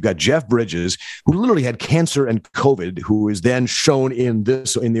young, but we've got Jeff Bridges, who literally had cancer and COVID, who is then shown in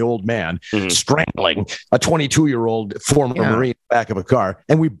The Old Man strangling a 22-year-old former Marine back of a car,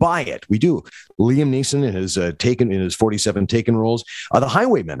 and we buy it. We do. Liam Neeson in his 47 Taken roles. The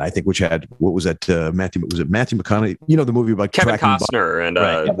Highwaymen, I think, which had what was that? Matthew McConaughey? You know the movie about Kevin Costner and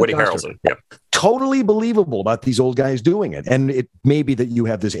Woody Harrelson. Yeah. Totally believable about these old guys doing it. And it may be that you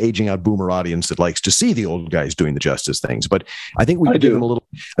have this aging out boomer audience that likes to see the old guys doing the justice things. But I think we could give them a little.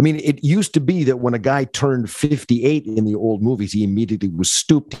 I mean, it used to be that when a guy turned 58 in the old movies, he immediately was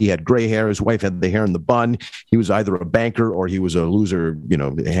stooped. He had gray hair. His wife had the hair in the bun. He was either a banker or he was a loser,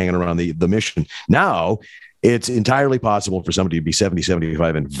 hanging around the mission. Now, it's entirely possible for somebody to be 70,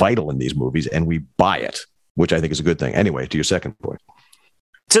 75 and vital in these movies, and we buy it, which I think is a good thing. Anyway, to your second point.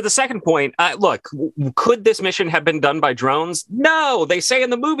 To the second point, look, could this mission have been done by drones? No, they say in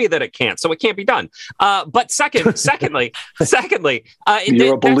the movie that it can't, so it can't be done. But secondly,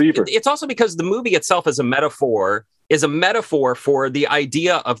 you're a believer. It's also because the movie itself is a metaphor for the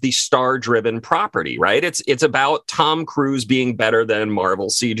idea of the star-driven property, right? It's about Tom Cruise being better than Marvel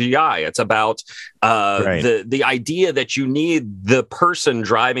CGI. It's about the idea that you need the person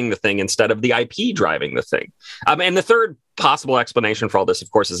driving the thing instead of the IP driving the thing. And the third possible explanation for all this, of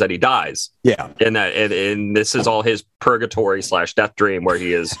course, is that he dies. Yeah, and this is all his purgatory / death dream, where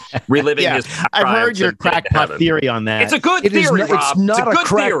he is reliving his. I've heard your crackpot theory on that. It's a good theory, Rob. It's not a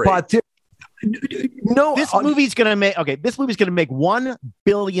crackpot theory. No, this movie's gonna make $1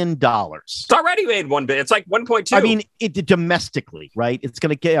 billion. It's already made $1 billion. It's like 1.2. I mean, domestically, right? It's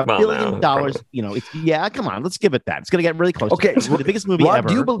gonna get $1 billion. Come on, let's give it that. It's gonna get really close. Okay, the biggest movie Rob,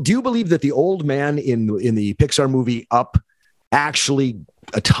 ever. Do you believe that the old man in the Pixar movie Up actually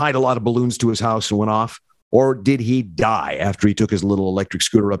tied a lot of balloons to his house and went off? Or did he die after he took his little electric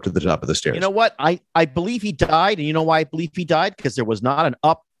scooter up to the top of the stairs? You know what? I believe he died. And you know why I believe he died? Because there was not an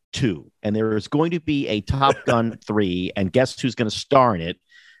Up 2, and there is going to be a Top Gun 3, and guess who's going to star in it?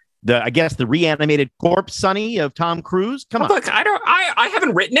 The reanimated corpse, Sonny, of Tom Cruise. Come on. Look, I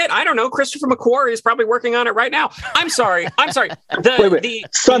haven't written it. I don't know. Christopher McQuarrie is probably working on it right now. I'm sorry. Wait.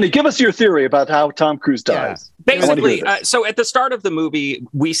 Sonny, give us your theory about how Tom Cruise dies. Yeah. Basically, so at the start of the movie,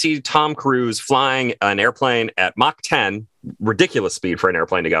 we see Tom Cruise flying an airplane at Mach 10, ridiculous speed for an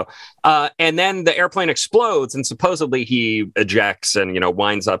airplane to go. And then the airplane explodes, and supposedly he ejects and,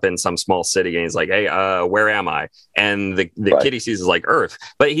 winds up in some small city. And he's like, hey, where am I? And the kid he sees is like Earth.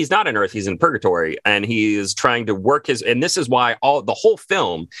 But he's not in Earth. He's in purgatory. And he is trying to work and this is why the whole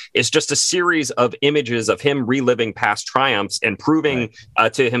film is just a series of images of him reliving past triumphs and proving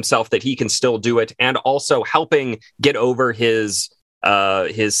to himself that he can still do it, and also helping get over his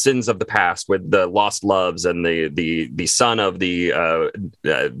sins of the past with the lost loves and the son of the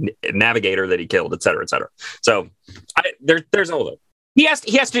navigator that he killed, et cetera, et cetera. So there's all of it. He has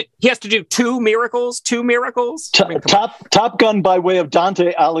to do two miracles. Top Gun by way of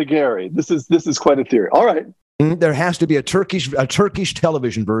Dante Alighieri. This is quite a theory. All right. There has to be a Turkish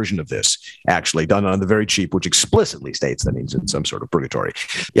television version of this, actually done on the very cheap, which explicitly states that he's in some sort of purgatory.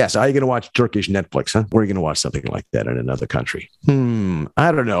 Yes, are you going to watch Turkish Netflix? Or are you going to watch something like that in another country?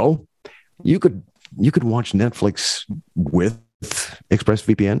 I don't know. You could watch Netflix with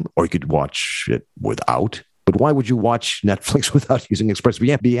ExpressVPN, or you could watch it without. But why would you watch Netflix without using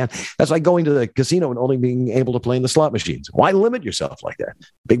ExpressVPN? That's like going to the casino and only being able to play in the slot machines. Why limit yourself like that?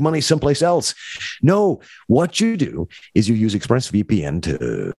 Big money someplace else. No, what you do is you use ExpressVPN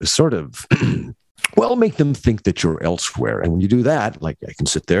to sort of, make them think that you're elsewhere. And when you do that, like I can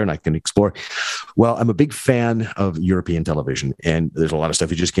sit there and I can explore. Well, I'm a big fan of European television, and there's a lot of stuff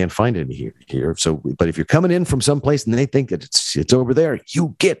you just can't find in here. So, but if you're coming in from someplace and they think that it's over there,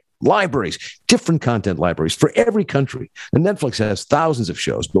 you get libraries, different content libraries for every country. And Netflix has thousands of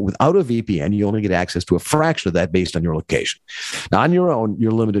shows, but without a VPN, you only get access to a fraction of that based on your location. Now, on your own,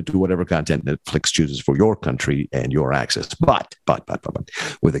 you're limited to whatever content Netflix chooses for your country and your access. But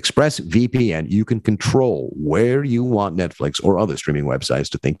with ExpressVPN, you can control where you want Netflix or other streaming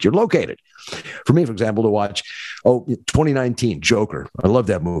websites to think you're located. For me, for example, to watch 2019 Joker. I love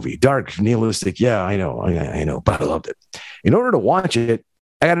that movie. Dark, nihilistic. Yeah, I know, but I loved it. In order to watch it,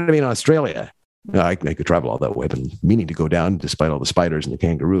 I got to be in Australia. I could travel all that way, but meaning to go down despite all the spiders and the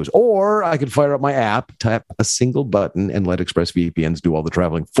kangaroos. Or I could fire up my app, tap a single button, and let ExpressVPNs do all the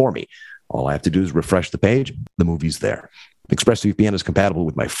traveling for me. All I have to do is refresh the page. The movie's there. ExpressVPN is compatible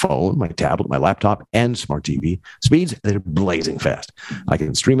with my phone, my tablet, my laptop, and smart TV. Speeds that are blazing fast. I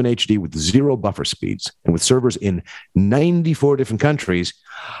can stream in HD with 0 buffer speeds. And with servers in 94 different countries,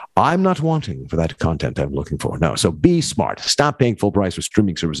 I'm not wanting for that content I'm looking for. No, so be smart. Stop paying full price for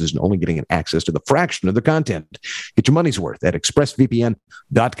streaming services and only getting access to the fraction of the content. Get your money's worth at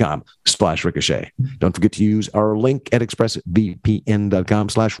expressvpn.com/ricochet. Don't forget to use our link at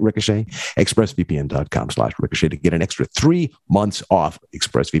expressvpn.com/ricochet, expressvpn.com/ricochet to get an extra 3 months off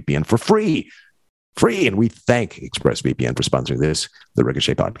ExpressVPN for free. And we thank ExpressVPN for sponsoring the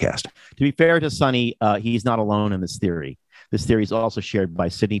Ricochet podcast. To be fair to Sonny, he's not alone in this theory. This theory is also shared by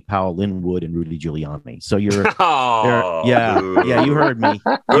Sidney Powell, Lynn Wood, and Rudy Giuliani. So you heard me.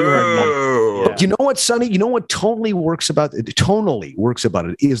 Yeah. You know what, Sonny? You know what tonally works about it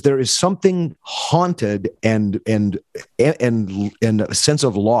is there is something haunted and a sense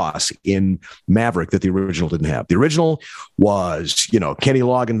of loss in Maverick that the original didn't have. The original was, Kenny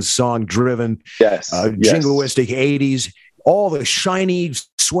Loggins song driven, jingoistic 80s. All the shiny,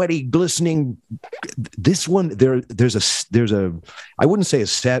 sweaty, glistening. This one, there's a. I wouldn't say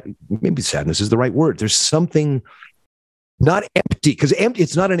maybe sadness is the right word. There's something not empty, because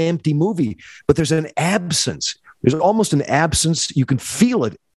it's not an empty movie, but there's an absence. There's almost an absence. You can feel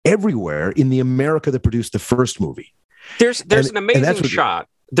it everywhere in the America that produced the first movie. There's an amazing shot.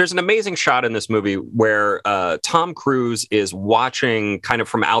 There's an amazing shot in this movie where Tom Cruise is watching kind of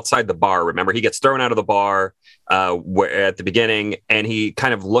from outside the bar. Remember, he gets thrown out of the bar at the beginning, and he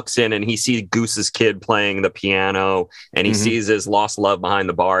kind of looks in and he sees Goose's kid playing the piano, and he sees his lost love behind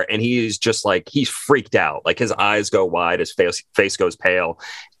the bar, and he's just like, he's freaked out. Like, his eyes go wide, his face goes pale.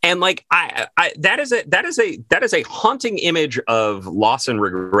 And like, that is a haunting image of loss and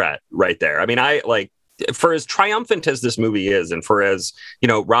regret right there. I mean, for as triumphant as this movie is, and for as,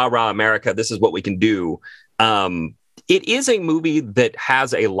 rah, rah, America, this is what we can do. It is a movie that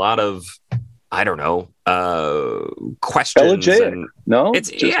has a lot of, I don't know, questions. Elegiac. No? It's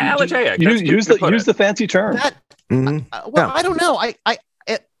elegiac. Use the fancy term. I don't know.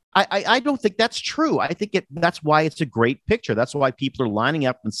 I don't think that's true. I think that's why it's a great picture. That's why people are lining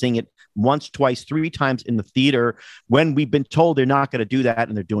up and seeing it once, twice, 3 times in the theater when we've been told they're not going to do that,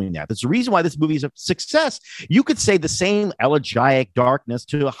 and they're doing that. There's a reason why this movie is a success. You could say the same elegiac darkness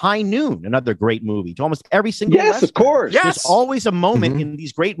to High Noon, another great movie, to almost every single Western. Of course. Yes. There's always a moment in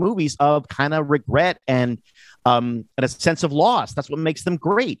these great movies of kind of regret and a sense of loss. That's what makes them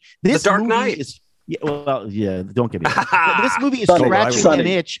great. This The Dark Knight is. Don't get me wrong. This movie is scratching an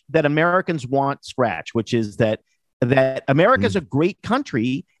itch that Americans want scratch, which is that America is a great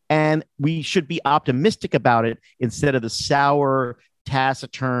country, and we should be optimistic about it instead of the sour,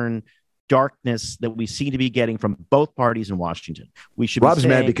 taciturn darkness that we seem to be getting from both parties in Washington. We should. Rob's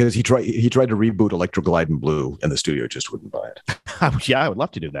mad because he tried to reboot Electro Glide in Blue, and the studio just wouldn't buy it. I would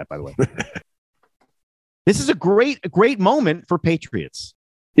love to do that, by the way. This is a great moment for Patriots.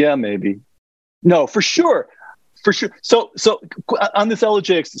 Yeah, maybe. No, for sure. So on this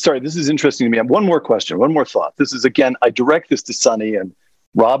elegiac, sorry, this is interesting to me. I have one more question, one more thought. This is, again, I direct this to Sonny, and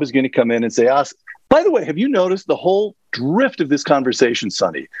Rob is going to come in and say, by the way, have you noticed the whole drift of this conversation,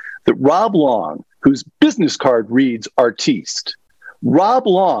 Sonny, that Rob Long, whose business card reads artiste, Rob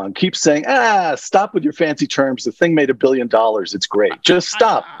Long keeps saying, stop with your fancy terms. The thing made $1 billion. It's great. Just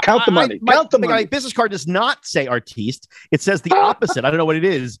stop. Count the money. Count the money. My business card does not say artiste. It says the opposite. I don't know what it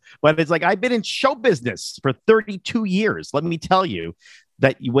is, but it's like, I've been in show business for 32 years. Let me tell you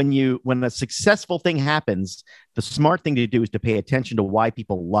that when a successful thing happens, the smart thing to do is to pay attention to why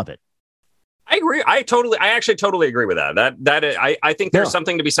people love it. I agree. I actually totally agree with that. I think there's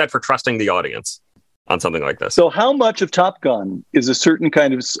something to be said for trusting the audience on something like this. So how much of Top Gun is a certain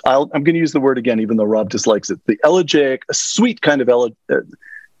kind of, I'm going to use the word again, even though Rob dislikes it, the elegiac, a sweet kind of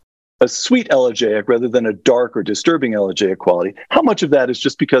a sweet elegiac rather than a dark or disturbing elegiac quality? How much of that is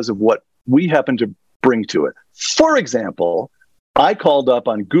just because of what we happen to bring to it? For example, I called up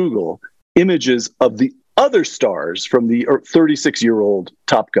on Google images of the other stars from the 36-year-old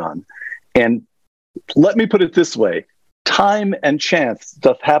Top Gun. And let me put it this way. Time and chance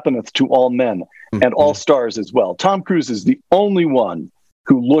doth happeneth to all men, and all stars as well. Tom Cruise is the only one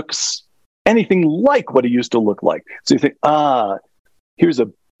who looks anything like what he used to look like. So you think, here's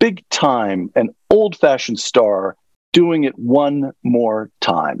a big time, an old-fashioned star doing it one more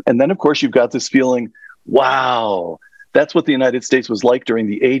time. And then, of course, you've got this feeling, wow, that's what the United States was like during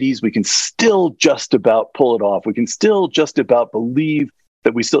the 80s. We can still just about pull it off. We can still just about believe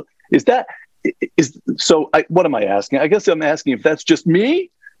that we still... what am I asking? I guess I'm asking if that's just me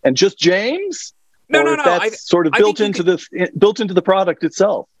and just James, No. That's sort of built into the product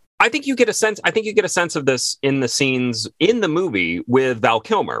itself. I think you get a sense of this in the scenes in the movie with Val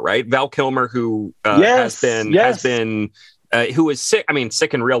Kilmer, right? Val Kilmer, who has been who is sick. I mean,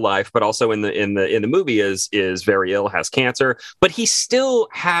 sick in real life, but also in the movie is very ill, has cancer, but he still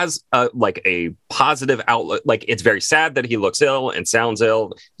has a positive outlook. Like, it's very sad that he looks ill and sounds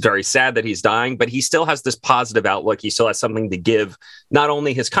ill. Very sad that he's dying, but he still has this positive outlook. He still has something to give, not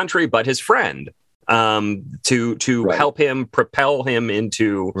only his country but his friend, to help him propel him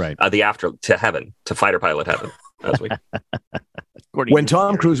into to heaven, to fighter pilot heaven. When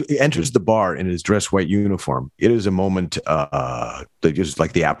Tom Cruise enters the bar in his dress white uniform, it is a moment that is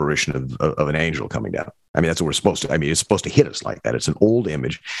like the apparition of an angel coming down. I mean, that's what we're supposed to. I mean, it's supposed to hit us like that. It's an old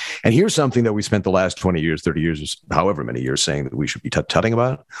image. And here's something that we spent the last 20 years, 30 years, however many years saying that we should be tutting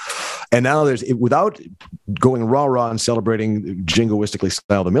about. And now without going rah-rah and celebrating jingoistically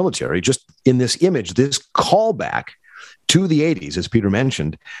style the military, just in this image, this callback to the 80s, as Peter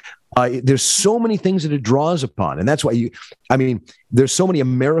mentioned, there's so many things that it draws upon. And that's why there's so many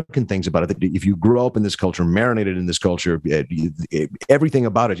American things about it that if you grow up in this culture, marinated in this culture, everything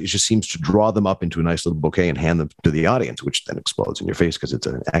about it just seems to draw them up into a nice little bouquet and hand them to the audience, which then explodes in your face because it's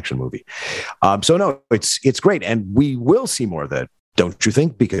an action movie. So no, it's great. And we will see more of that, don't you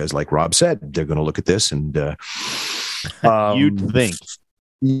think? Because like Rob said, they're going to look at this and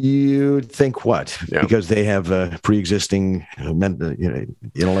You'd think what? Yeah. Because they have pre-existing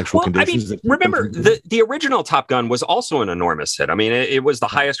intellectual conditions. I mean, remember, the original Top Gun was also an enormous hit. I mean, it was the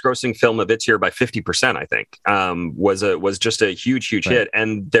highest grossing film of its year by 50%, I think. Was just a huge hit.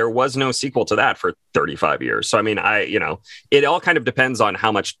 And there was no sequel to that for 35 years. So, I mean, it all kind of depends on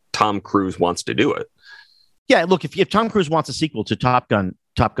how much Tom Cruise wants to do it. Yeah, look, if Tom Cruise wants a sequel to Top Gun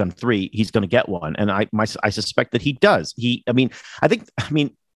 3, he's going to get one. And I suspect that he does. What's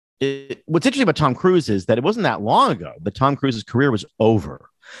interesting about Tom Cruise is that it wasn't that long ago that Tom Cruise's career was over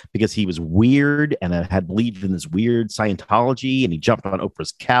because he was weird and had believed in this weird Scientology, and he jumped on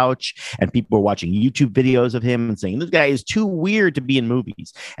Oprah's couch and people were watching YouTube videos of him and saying, this guy is too weird to be in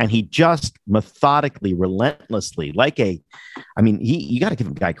movies. And he just methodically, relentlessly, you got to give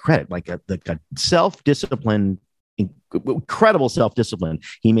him guy credit, like a self-disciplined, incredible self-discipline.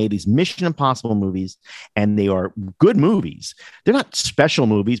 He made these Mission Impossible movies, and they are good movies. They're not special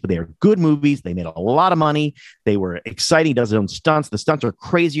movies, but they are good movies. They made a lot of money. They were exciting. He does his own stunts. The stunts are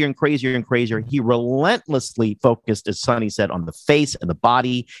crazier and crazier and crazier. He relentlessly focused, as Sonny said, on the face and the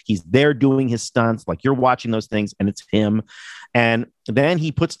body. He's there doing his stunts, like you're watching those things, and it's him. And then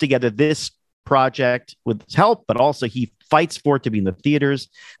he puts together this project with his help, but also he fights for it to be in the theaters.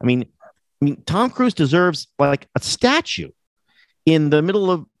 I mean, Tom Cruise deserves like a statue in the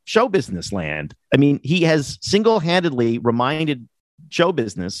middle of show business land. I mean, he has single-handedly reminded show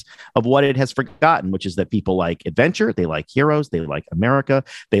business of what it has forgotten, which is that people like adventure, they like heroes, they like America,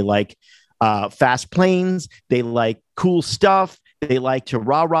 they like fast planes, they like cool stuff, they like to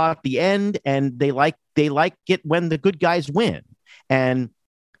rah-rah at the end, and they like it when the good guys win. And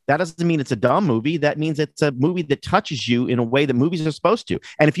that doesn't mean it's a dumb movie. That means it's a movie that touches you in a way that movies are supposed to.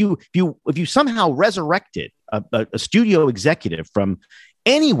 And if you somehow resurrected a studio executive from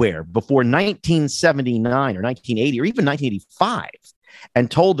anywhere before 1979 or 1980 or even 1985 and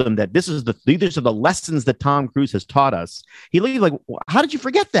told them that these are the lessons that Tom Cruise has taught us, he'd be like, how did you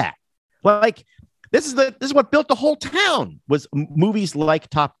forget that? Like, this is what built the whole town, was movies like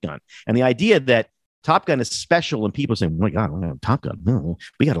Top Gun. And the idea that Top Gun is special, and people saying, "Oh my God, Top Gun! No,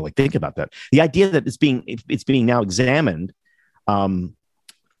 we got to think about that." The idea that it's being now examined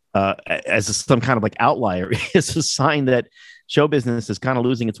as some kind of outlier is a sign that show business is kind of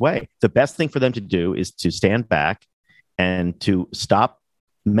losing its way. The best thing for them to do is to stand back and to stop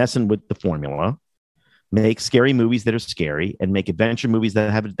messing with the formula, make scary movies that are scary, and make adventure movies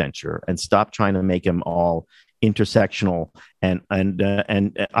that have adventure, and stop trying to make them all intersectional and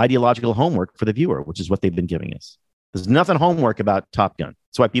ideological homework for the viewer, which is what they've been giving us. There's nothing homework about Top Gun.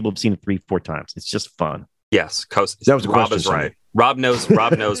 That's why people have seen it 3-4 times. It's just fun. Yes, that was a Rob question, is right. Rob knows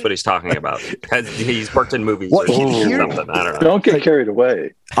what he's talking about. He's worked in movies or something. I don't know. Don't get carried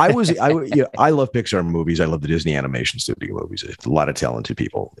away. I love Pixar movies. I love the Disney animation studio movies. It's a lot of talented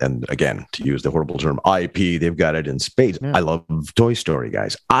people. And again, to use the horrible term IP, they've got it in space. Yeah. I love Toy Story,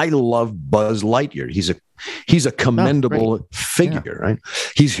 guys. I love Buzz Lightyear. He's a He's a commendable figure, right?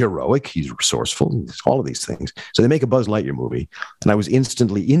 He's heroic. He's resourceful. All of these things. So they make a Buzz Lightyear movie, and I was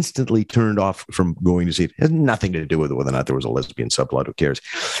instantly turned off from going to see it. It has nothing to do with whether or not there was a lesbian subplot. Who cares?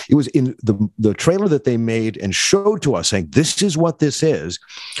 It was in the trailer that they made and showed to us, saying, "This is what this is."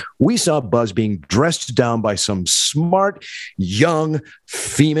 We saw Buzz being dressed down by some smart, young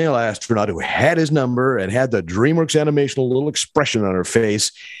female astronaut who had his number and had the DreamWorks animation little expression on her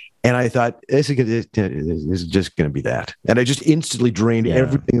face. And I thought, this is just going to be that. And I just instantly drained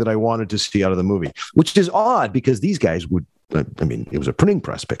everything that I wanted to see out of the movie, which is odd because these guys would, I mean, it was a printing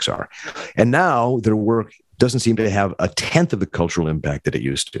press, Pixar. And now their work doesn't seem to have a tenth of the cultural impact that it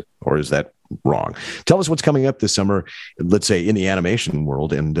used to. Or is that wrong? Tell us what's coming up this summer, let's say in the animation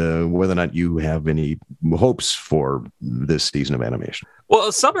world, and whether or not you have any hopes for this season of animation.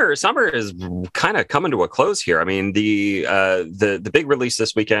 Well, summer is kind of coming to a close here. I mean, the big release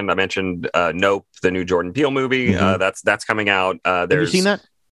this weekend, I mentioned Nope, the new Jordan Peele movie. That's coming out. Have you seen that?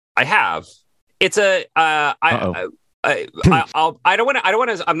 I have. It's a I don't want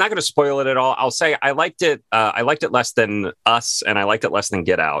to. I'm not going to spoil it at all. I'll say I liked it. I liked it less than Us, and I liked it less than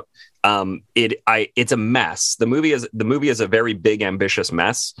Get Out. It's a mess. The movie is a very big, ambitious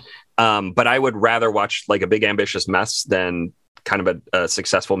mess. But I would rather watch like a big, ambitious mess than kind of a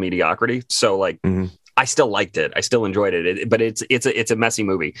successful mediocrity. So like, I still liked it. I still enjoyed it. But it's a messy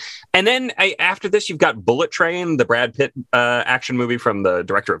movie. And then after this, you've got Bullet Train, the Brad Pitt action movie from the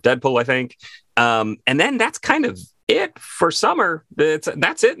director of Deadpool, I think. And then that's kind of it for summer.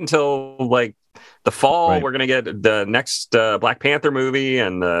 That's it until like the fall. Right. We're gonna get the next Black Panther movie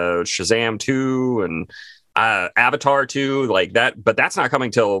and Shazam 2 and Avatar 2, like that, but that's not coming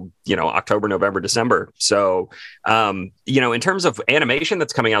till October, November, December. So in terms of animation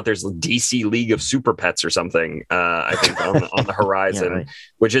that's coming out, there's DC League of Super Pets or something I think on the horizon,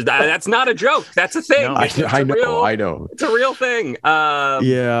 which is that's not a joke, that's a thing. No, I know it's a real thing. But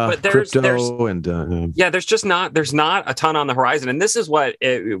there's not a ton on the horizon, and this is what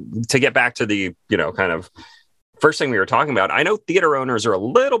to get back to the kind of first thing we were talking about, I know theater owners are a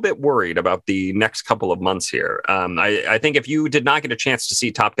little bit worried about the next couple of months here. I think if you did not get a chance to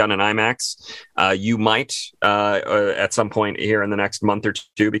see Top Gun in IMAX, you might at some point here in the next month or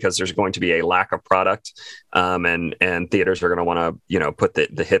two, because there's going to be a lack of product, and theaters are going to want to put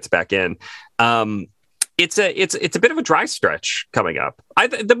the hits back in. It's a bit of a dry stretch coming up.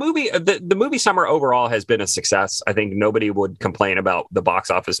 The movie summer overall has been a success. I think nobody would complain about the box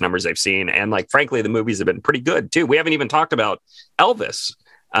office numbers they've seen, and frankly, the movies have been pretty good too. We haven't even talked about Elvis,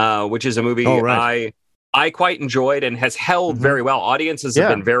 which is a movie I quite enjoyed and has held very well. Audiences have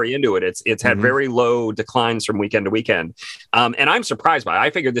been very into it. It's had very low declines from weekend to weekend. And I'm surprised by it.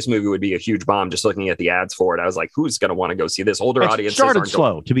 I figured this movie would be a huge bomb just looking at the ads for it. I was like, who's going to want to go see this? Older audiences started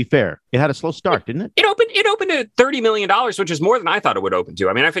slow, to be fair. It had a slow start, didn't it? It opened at $30 million, which is more than I thought it would open to.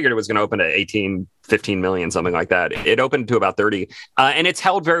 I mean, I figured it was going to open at 18, 15 million, something like that. It opened to about 30. And it's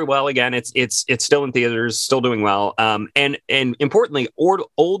held very well. Again, it's still in theaters, still doing well. And importantly,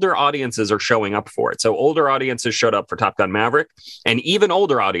 older audiences are showing up for it. So older audiences showed up for Top Gun Maverick, and even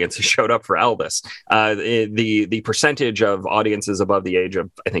older audiences showed up for Elvis. The percentage of audiences above the age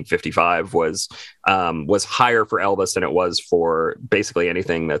of, I think, 55 was higher for Elvis than it was for basically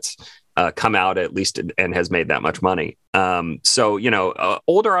anything that's come out at least and has made that much money. So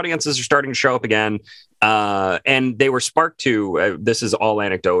older audiences are starting to show up again, and they were sparked to. This is all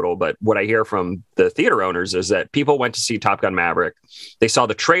anecdotal, but what I hear from the theater owners is that people went to see Top Gun Maverick. They saw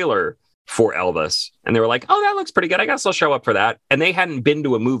the trailer for Elvis, and they were like, "Oh, that looks pretty good. I guess I'll show up for that." And they hadn't been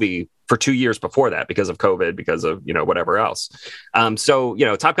to a movie for 2 years before that because of COVID, because of whatever else. So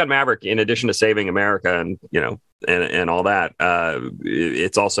Top Gun Maverick, in addition to saving America and and all that,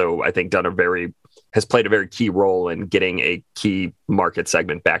 it's also, I think, has played a very key role in getting a key market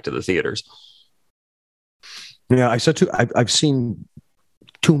segment back to the theaters. Yeah, I've seen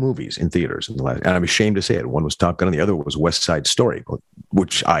 2 movies in theaters in the last, and I'm ashamed to say it. One was Top Gun, and the other was West Side Story,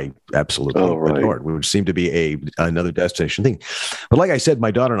 which I absolutely adored, which seemed to be another destination thing. But like I said,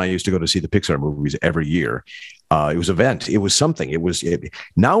 my daughter and I used to go to see the Pixar movies every year. It was an event. It was something.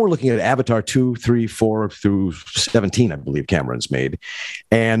 Now we're looking at Avatar 2, 3, 4 through 17, I believe Cameron's made.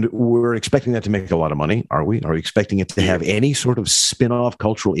 And we're expecting that to make a lot of money, are we? Are we expecting it to have any sort of spin-off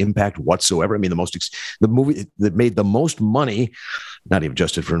cultural impact whatsoever? I mean, the movie that made the most money, not even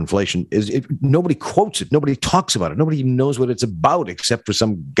adjusted for inflation, nobody quotes it. Nobody talks about it. Nobody even knows what it's about, except for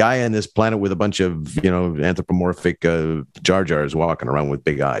some guy on this planet with a bunch of, anthropomorphic Jar Jars walking around with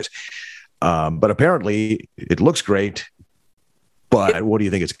big eyes. But apparently it looks great. But what do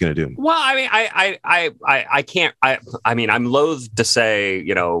you think it's going to do? Well, I mean, I can't. I mean, I'm loath to say,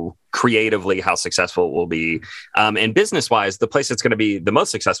 creatively how successful it will be. And business-wise, the place that's going to be the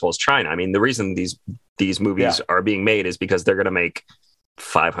most successful is China. I mean, the reason these movies are being made is because they're going to make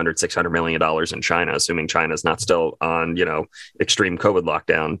 $500-600 million in China, assuming China's not still on, extreme COVID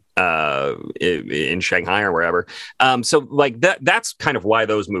lockdown in Shanghai or wherever. So like that's kind of why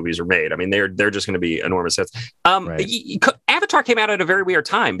those movies are made. I mean, they're just going to be enormous hits. Avatar came out at a very weird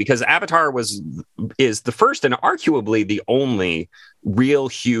time because Avatar is the first and arguably the only real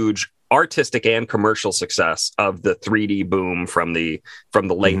huge artistic and commercial success of the 3D boom from the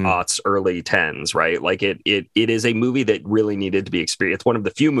late aughts, early 10s, right? Like it is a movie that really needed to be experienced. One of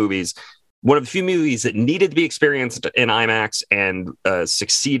the few movies that needed to be experienced in IMAX and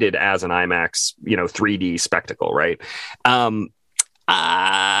succeeded as an IMAX, 3D spectacle, right?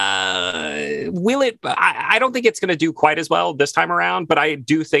 Will it? I don't think it's going to do quite as well this time around, but I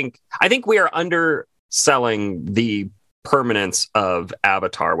think we are underselling the permanence of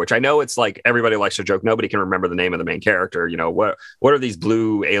Avatar, which I know it's like everybody likes to joke. Nobody can remember the name of the main character. What are these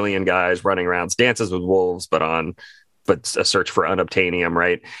blue alien guys running around? It's Dances with Wolves, but a search for unobtainium,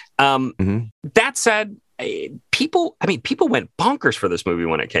 right? That said, people went bonkers for this movie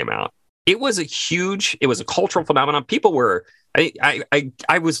when it came out. It was a cultural phenomenon. People were,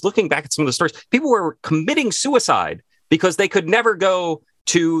 I was looking back at some of the stories. People were committing suicide because they could never go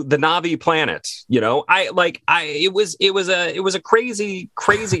to the Na'vi planet. It was a crazy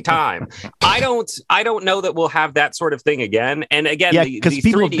time. I don't know that we'll have that sort of thing again. And again, because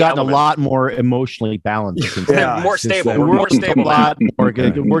people have gotten a lot more emotionally balanced, more stable, a lot more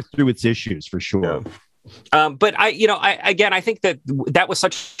work through its issues for sure. But I think that was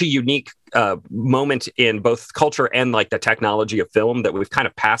such a unique moment in both culture and like the technology of film that we've kind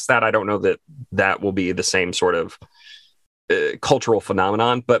of passed that. I don't know that will be the same sort of cultural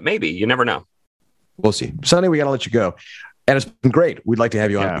phenomenon, but maybe. You never know. We'll see. Sonny, we got to let you go. And it's been great. We'd like to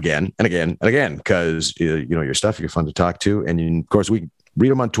have you on again and again and again because your stuff, you're fun to talk to. And of course, we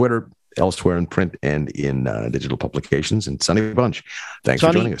read them on Twitter, elsewhere in print and in digital publications. And Sonny Bunch, thanks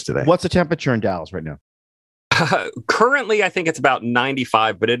for joining us today. What's the temperature in Dallas right now? Currently, I think it's about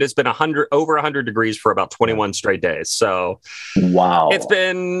 95, but it has been over 100 degrees for about 21 straight days. So, wow, it's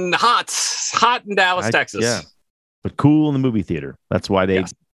been hot in Dallas, Texas. Yeah, but cool in the movie theater. That's why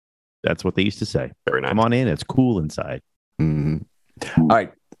that's what they used to say. Very nice. Come on in, it's cool inside. All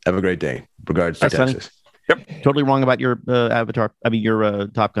right, have a great day. Regards to Texas. Yep. Totally wrong about your Avatar. I mean, your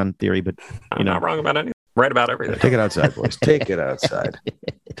Top Gun theory, but I'm not wrong about anything. Right about everything. Take it outside, boys. Take it outside.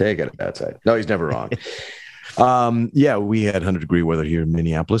 Take it outside. No, he's never wrong. We had 100-degree weather here in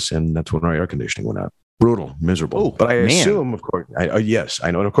Minneapolis, and that's when our air conditioning went out. Brutal, miserable. But I assume, of course, yes, I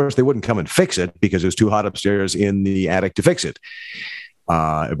know. And of course, they wouldn't come and fix it because it was too hot upstairs in the attic to fix it.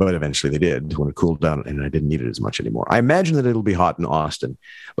 But eventually they did when it cooled down, and I didn't need it as much anymore. I imagine that it'll be hot in Austin,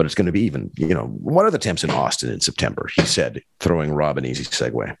 but it's going to be even, what are the temps in Austin in September? He said, throwing Rob an easy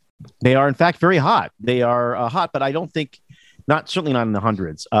segue. They are, in fact, very hot. They are hot, but I don't think, certainly not in the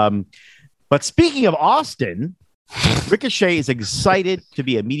hundreds. But speaking of Austin, Ricochet is excited to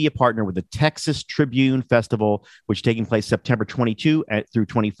be a media partner with the Texas Tribune Festival, which is taking place September 22 through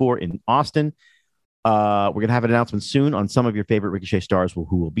 24 in Austin. We're going to have an announcement soon on some of your favorite Ricochet stars who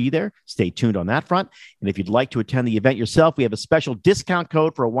will be there. Stay tuned on that front. And if you'd like to attend the event yourself, we have a special discount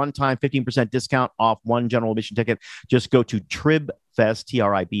code for a one-time 15% discount off one general admission ticket. Just go to TribFest,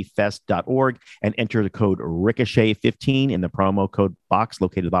 TRIBfest.org, and enter the code Ricochet15 in the promo code box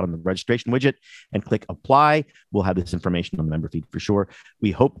located at the bottom of the registration widget and click apply. We'll have this information on the member feed for sure.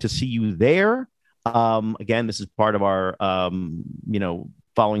 We hope to see you there. Again, this is part of our,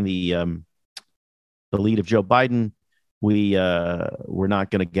 following the lead of Joe Biden, we're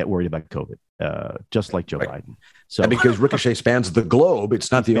not going to get worried about COVID, just like Joe Biden. So, and because Ricochet spans the globe,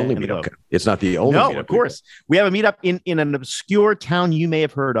 it's not the only meetup. It's not the only. No, of course, we have a meetup in an obscure town you may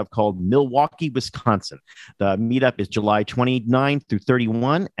have heard of called Milwaukee, Wisconsin. The meetup is July 29 through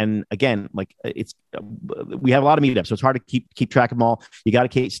 31, and again, we have a lot of meetups, so it's hard to keep track of them all. You got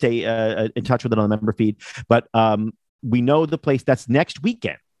to stay in touch with it on the member feed, but we know the place. That's next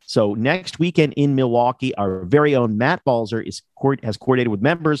weekend. So next weekend in Milwaukee, our very own Matt Balzer has coordinated with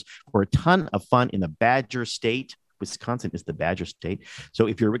members for a ton of fun in the Badger State. Wisconsin is the Badger State. So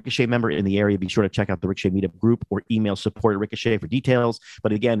if you're a Ricochet member in the area, be sure to check out the Ricochet Meetup group or email support@Ricochet for details.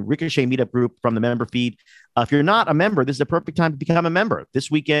 But again, Ricochet Meetup group from the member feed. If you're not a member, this is the perfect time to become a member.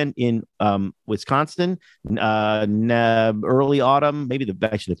 This weekend in Wisconsin, early autumn, maybe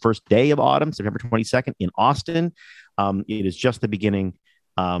the first day of autumn, September 22nd in Austin. It is just the beginning.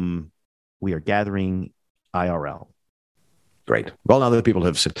 We are gathering IRL. Great. Well, now that people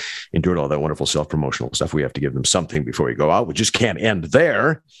have endured all that wonderful self-promotional stuff, we have to give them something before we go out. We just can't end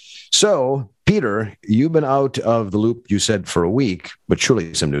there. So, Peter, you've been out of the loop, you said, for a week, but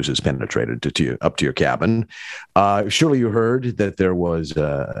surely some news has penetrated up to your cabin. Surely you heard that there was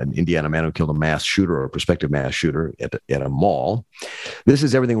an Indiana man who killed a mass shooter or a prospective mass shooter at a mall. This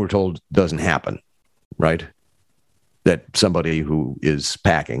is everything we're told doesn't happen, right? That somebody who is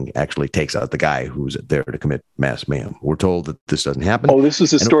packing actually takes out the guy who's there to commit mass mayhem. We're told that this doesn't happen. Oh, this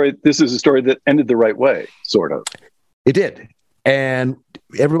is a story that ended the right way, sort of. It did. And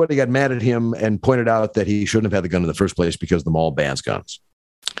everybody got mad at him and pointed out that he shouldn't have had the gun in the first place because the mall bans guns.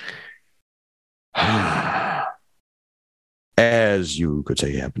 As you could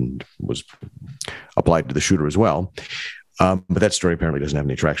say happened, was applied to the shooter as well. But that story apparently doesn't have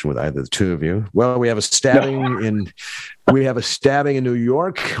any traction with either of the two of you. Well, we have a stabbing in New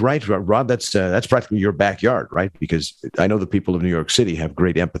York, right, Rob? That's practically your backyard, right? Because I know the people of New York City have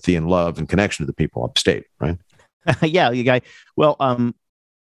great empathy and love and connection to the people upstate, right? Yeah, you guy. Well,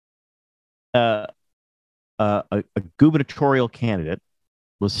 a gubernatorial candidate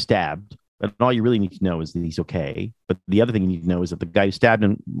was stabbed, and all you really need to know is that he's okay. But the other thing you need to know is that the guy who stabbed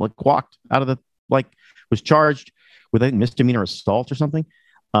him walked out of was charged with misdemeanor assault or something,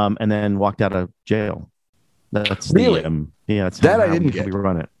 and then walked out of jail. That's really, that's that how I didn't get. We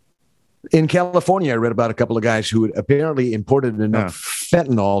run it. In California, I read about a couple of guys who had apparently imported enough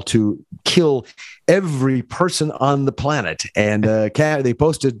fentanyl to kill every person on the planet. And they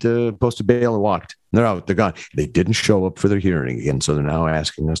posted bail and walked. They're out. They're gone. They didn't show up for their hearing again, so they're now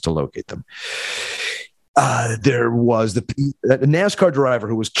asking us to locate them. There was a NASCAR driver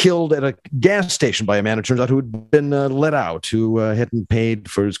who was killed at a gas station by a man, it turns out, who had been let out, who hadn't paid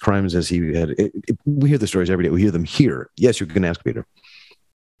for his crimes as he had. We hear the stories every day. We hear them here. Yes, you can ask Peter.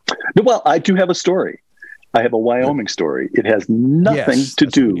 Well, I do have a story. I have a Wyoming story. It has nothing to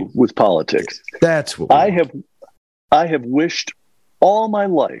do with politics. That's what I have wished all my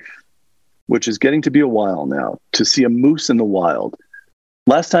life, which is getting to be a while now, to see a moose in the wild.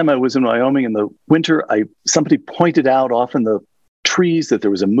 Last time I was in Wyoming in the winter, somebody pointed out off in the trees that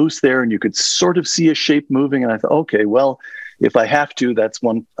there was a moose there, and you could sort of see a shape moving. And I thought, okay, well, if I have to, that's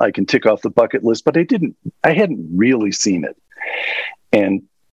one I can tick off the bucket list. But I hadn't really seen it. And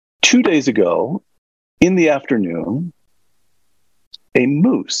 2 days ago, in the afternoon, a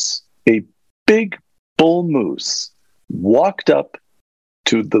moose, a big bull moose, walked up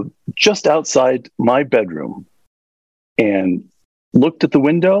to just outside my bedroom and looked at the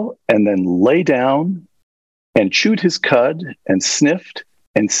window and then lay down and chewed his cud and sniffed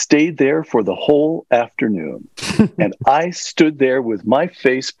and stayed there for the whole afternoon. And I stood there with my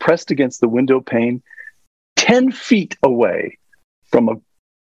face pressed against the window pane, 10 feet away from a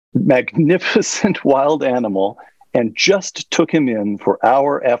magnificent wild animal, and just took him in for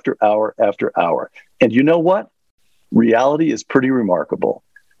hour after hour after hour. And you know what? Reality is pretty remarkable.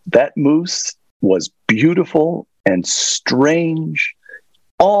 That moose was beautiful and strange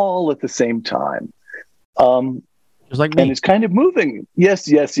all at the same time. Just like me. And it's kind of moving. Yes,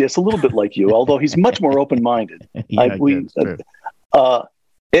 a little bit like you, although he's much more open-minded. I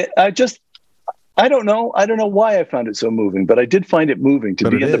don't know why I found it so moving, but I did find it moving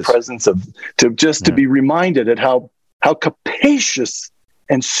to be in the presence of, to be reminded at how capacious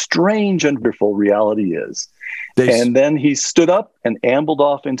and strange and wonderful reality is. And then he stood up and ambled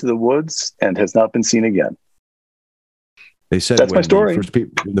off into the woods and has not been seen again. They said that's my story.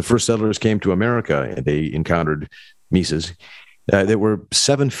 The first settlers came to America and they encountered Mises that were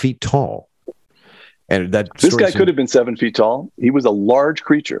 7 feet tall. And this guy could have been 7 feet tall. He was a large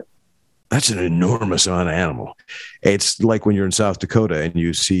creature. That's an enormous amount of animal. It's like when you're in South Dakota and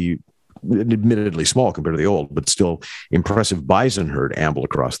you see, admittedly small compared to the old, but still impressive bison herd amble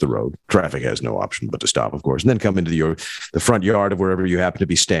across the road. Traffic has no option but to stop, of course, and then come into the front yard of wherever you happen to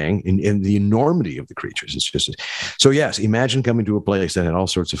be staying. In the enormity of the creatures, it's just so. Yes, imagine coming to a place that had all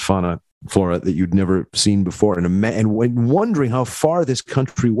sorts of flora that you'd never seen before, and wondering how far this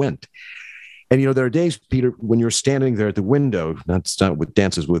country went. And, there are days, Peter, when you're standing there at the window, not with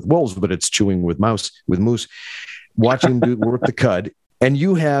dances with wolves, but it's chewing with moose, watching them work the cud. And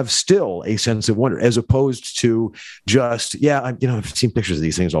you have still a sense of wonder, as opposed to just, I've seen pictures of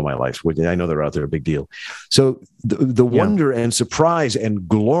these things all my life. I know they're out there, a big deal. So the wonder and surprise and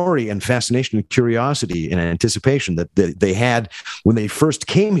glory and fascination and curiosity and anticipation that they had when they first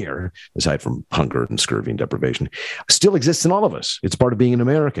came here, aside from hunger and scurvy and deprivation, still exists in all of us. It's part of being an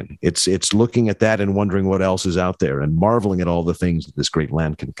American. It's looking at that and wondering what else is out there and marveling at all the things that this great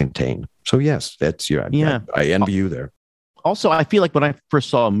land can contain. So yes, that's I envy you there. Also, I feel like when I first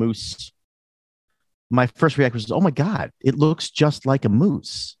saw a moose my first reaction was, oh my God, it looks just like a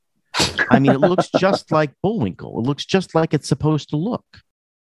moose. I mean, it looks just like Bullwinkle. It looks just like it's supposed to look.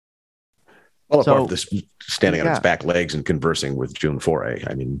 Well, apart from this standing on its back legs and conversing with June Foray.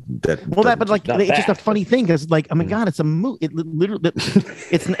 I mean, but it's just a funny thing because, like, oh my God, it's a moose. It literally,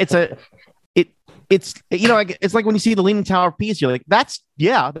 it's it's like when you see the Leaning Tower of Pisa, you're like, that's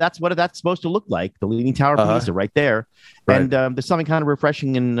what that's supposed to look like. The Leaning Tower of Pisa, right there. Right. And there's something kind of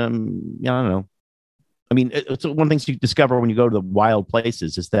refreshing and I don't know. I mean, it's one of the things you discover when you go to the wild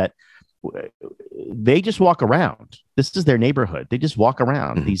places is that they just walk around. This is their neighborhood. They just walk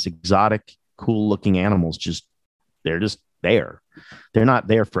around. Mm-hmm. These exotic, cool-looking animals they're just there. They're not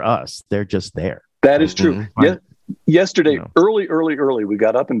there for us. They're just there. That is true. Mm-hmm. Yeah. Yesterday, early, we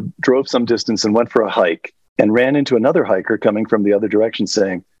got up and drove some distance and went for a hike and ran into another hiker coming from the other direction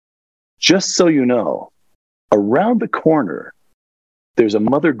saying, just so you know, around the corner, there's a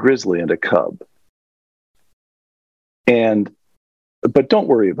mother grizzly and a cub. But don't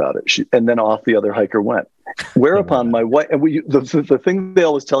worry about it. And then off the other hiker went. Whereupon my wife, and the thing they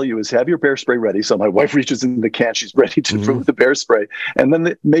always tell you is have your bear spray ready. So my wife reaches in the can, she's ready to remove the bear spray, and then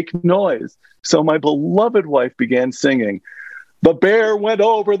they make noise. So my beloved wife began singing, "The bear went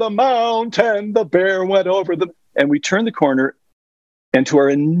over the mountain, the bear went over the," and we turned the corner, and to our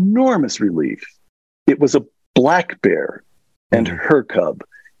enormous relief, it was a black bear and her cub,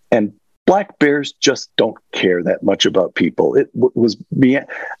 and black bears just don't care that much about people. It was me.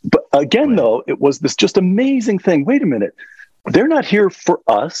 But again, though, it was this just amazing thing. Wait a minute. They're not here for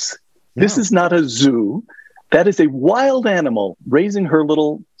us. No. This is not a zoo. That is a wild animal raising her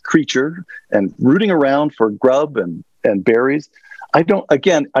little creature and rooting around for grub and berries.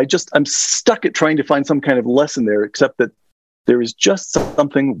 I'm stuck at trying to find some kind of lesson there, except that there is just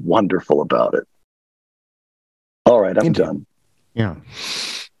something wonderful about it. All right, I'm done. Yeah.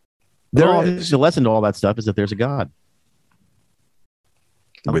 The lesson to all that stuff is that there's a God.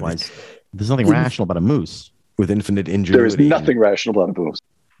 Otherwise, there's nothing rational about a moose. With infinite ingenuity. There is nothing rational about a moose.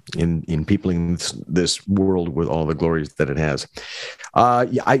 In peopling this world with all the glories that it has. I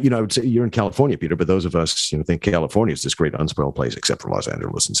would say you're in California, Peter, but those of us think California is this great unspoiled place, except for Los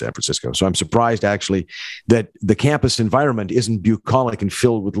Angeles and San Francisco. So I'm surprised actually that the campus environment isn't bucolic and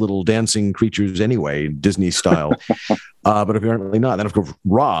filled with little dancing creatures anyway, Disney style. But apparently not. Then, of course,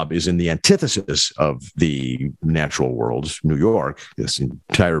 Rob is in the antithesis of the natural world, New York, this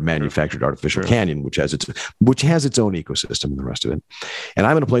entire manufactured artificial canyon, which has its own ecosystem and the rest of it. And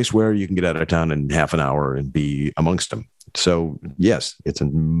I'm in a place where you can get out of town in half an hour and be amongst them. So, yes, it's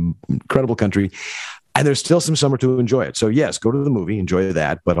an incredible country. And there's still some summer to enjoy it. So, yes, go to the movie, enjoy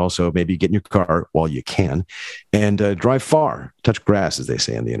that, but also maybe get in your car while you can and drive far, touch grass, as they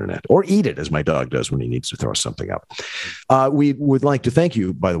say on the internet, or eat it, as my dog does when he needs to throw something up. We would like to thank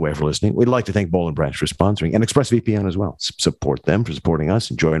you, by the way, for listening. We'd like to thank Boll & Branch for sponsoring and ExpressVPN as well. Support them for supporting us.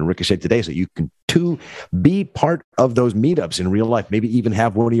 Join Ricochet today so you can, too, be part of those meetups in real life. Maybe even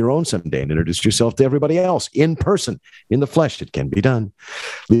have one of your own someday and introduce yourself to everybody else in person, in the flesh. It can be done.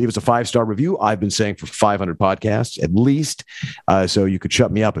 Leave us a 5-star review. I've been saying for 500 podcasts at least. So you could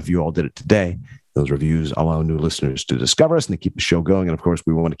shut me up if you all did it today. Those reviews allow new listeners to discover us and to keep the show going. And of course,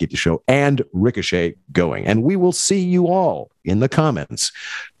 we want to keep the show and Ricochet going. And we will see you all in the comments,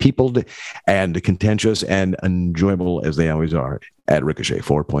 peopled and contentious and enjoyable as they always are at Ricochet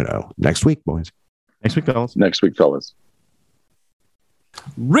 4.0. Next week, boys. Next week, fellas. Next week, fellas.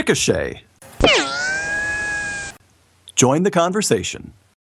 Ricochet. Join the conversation.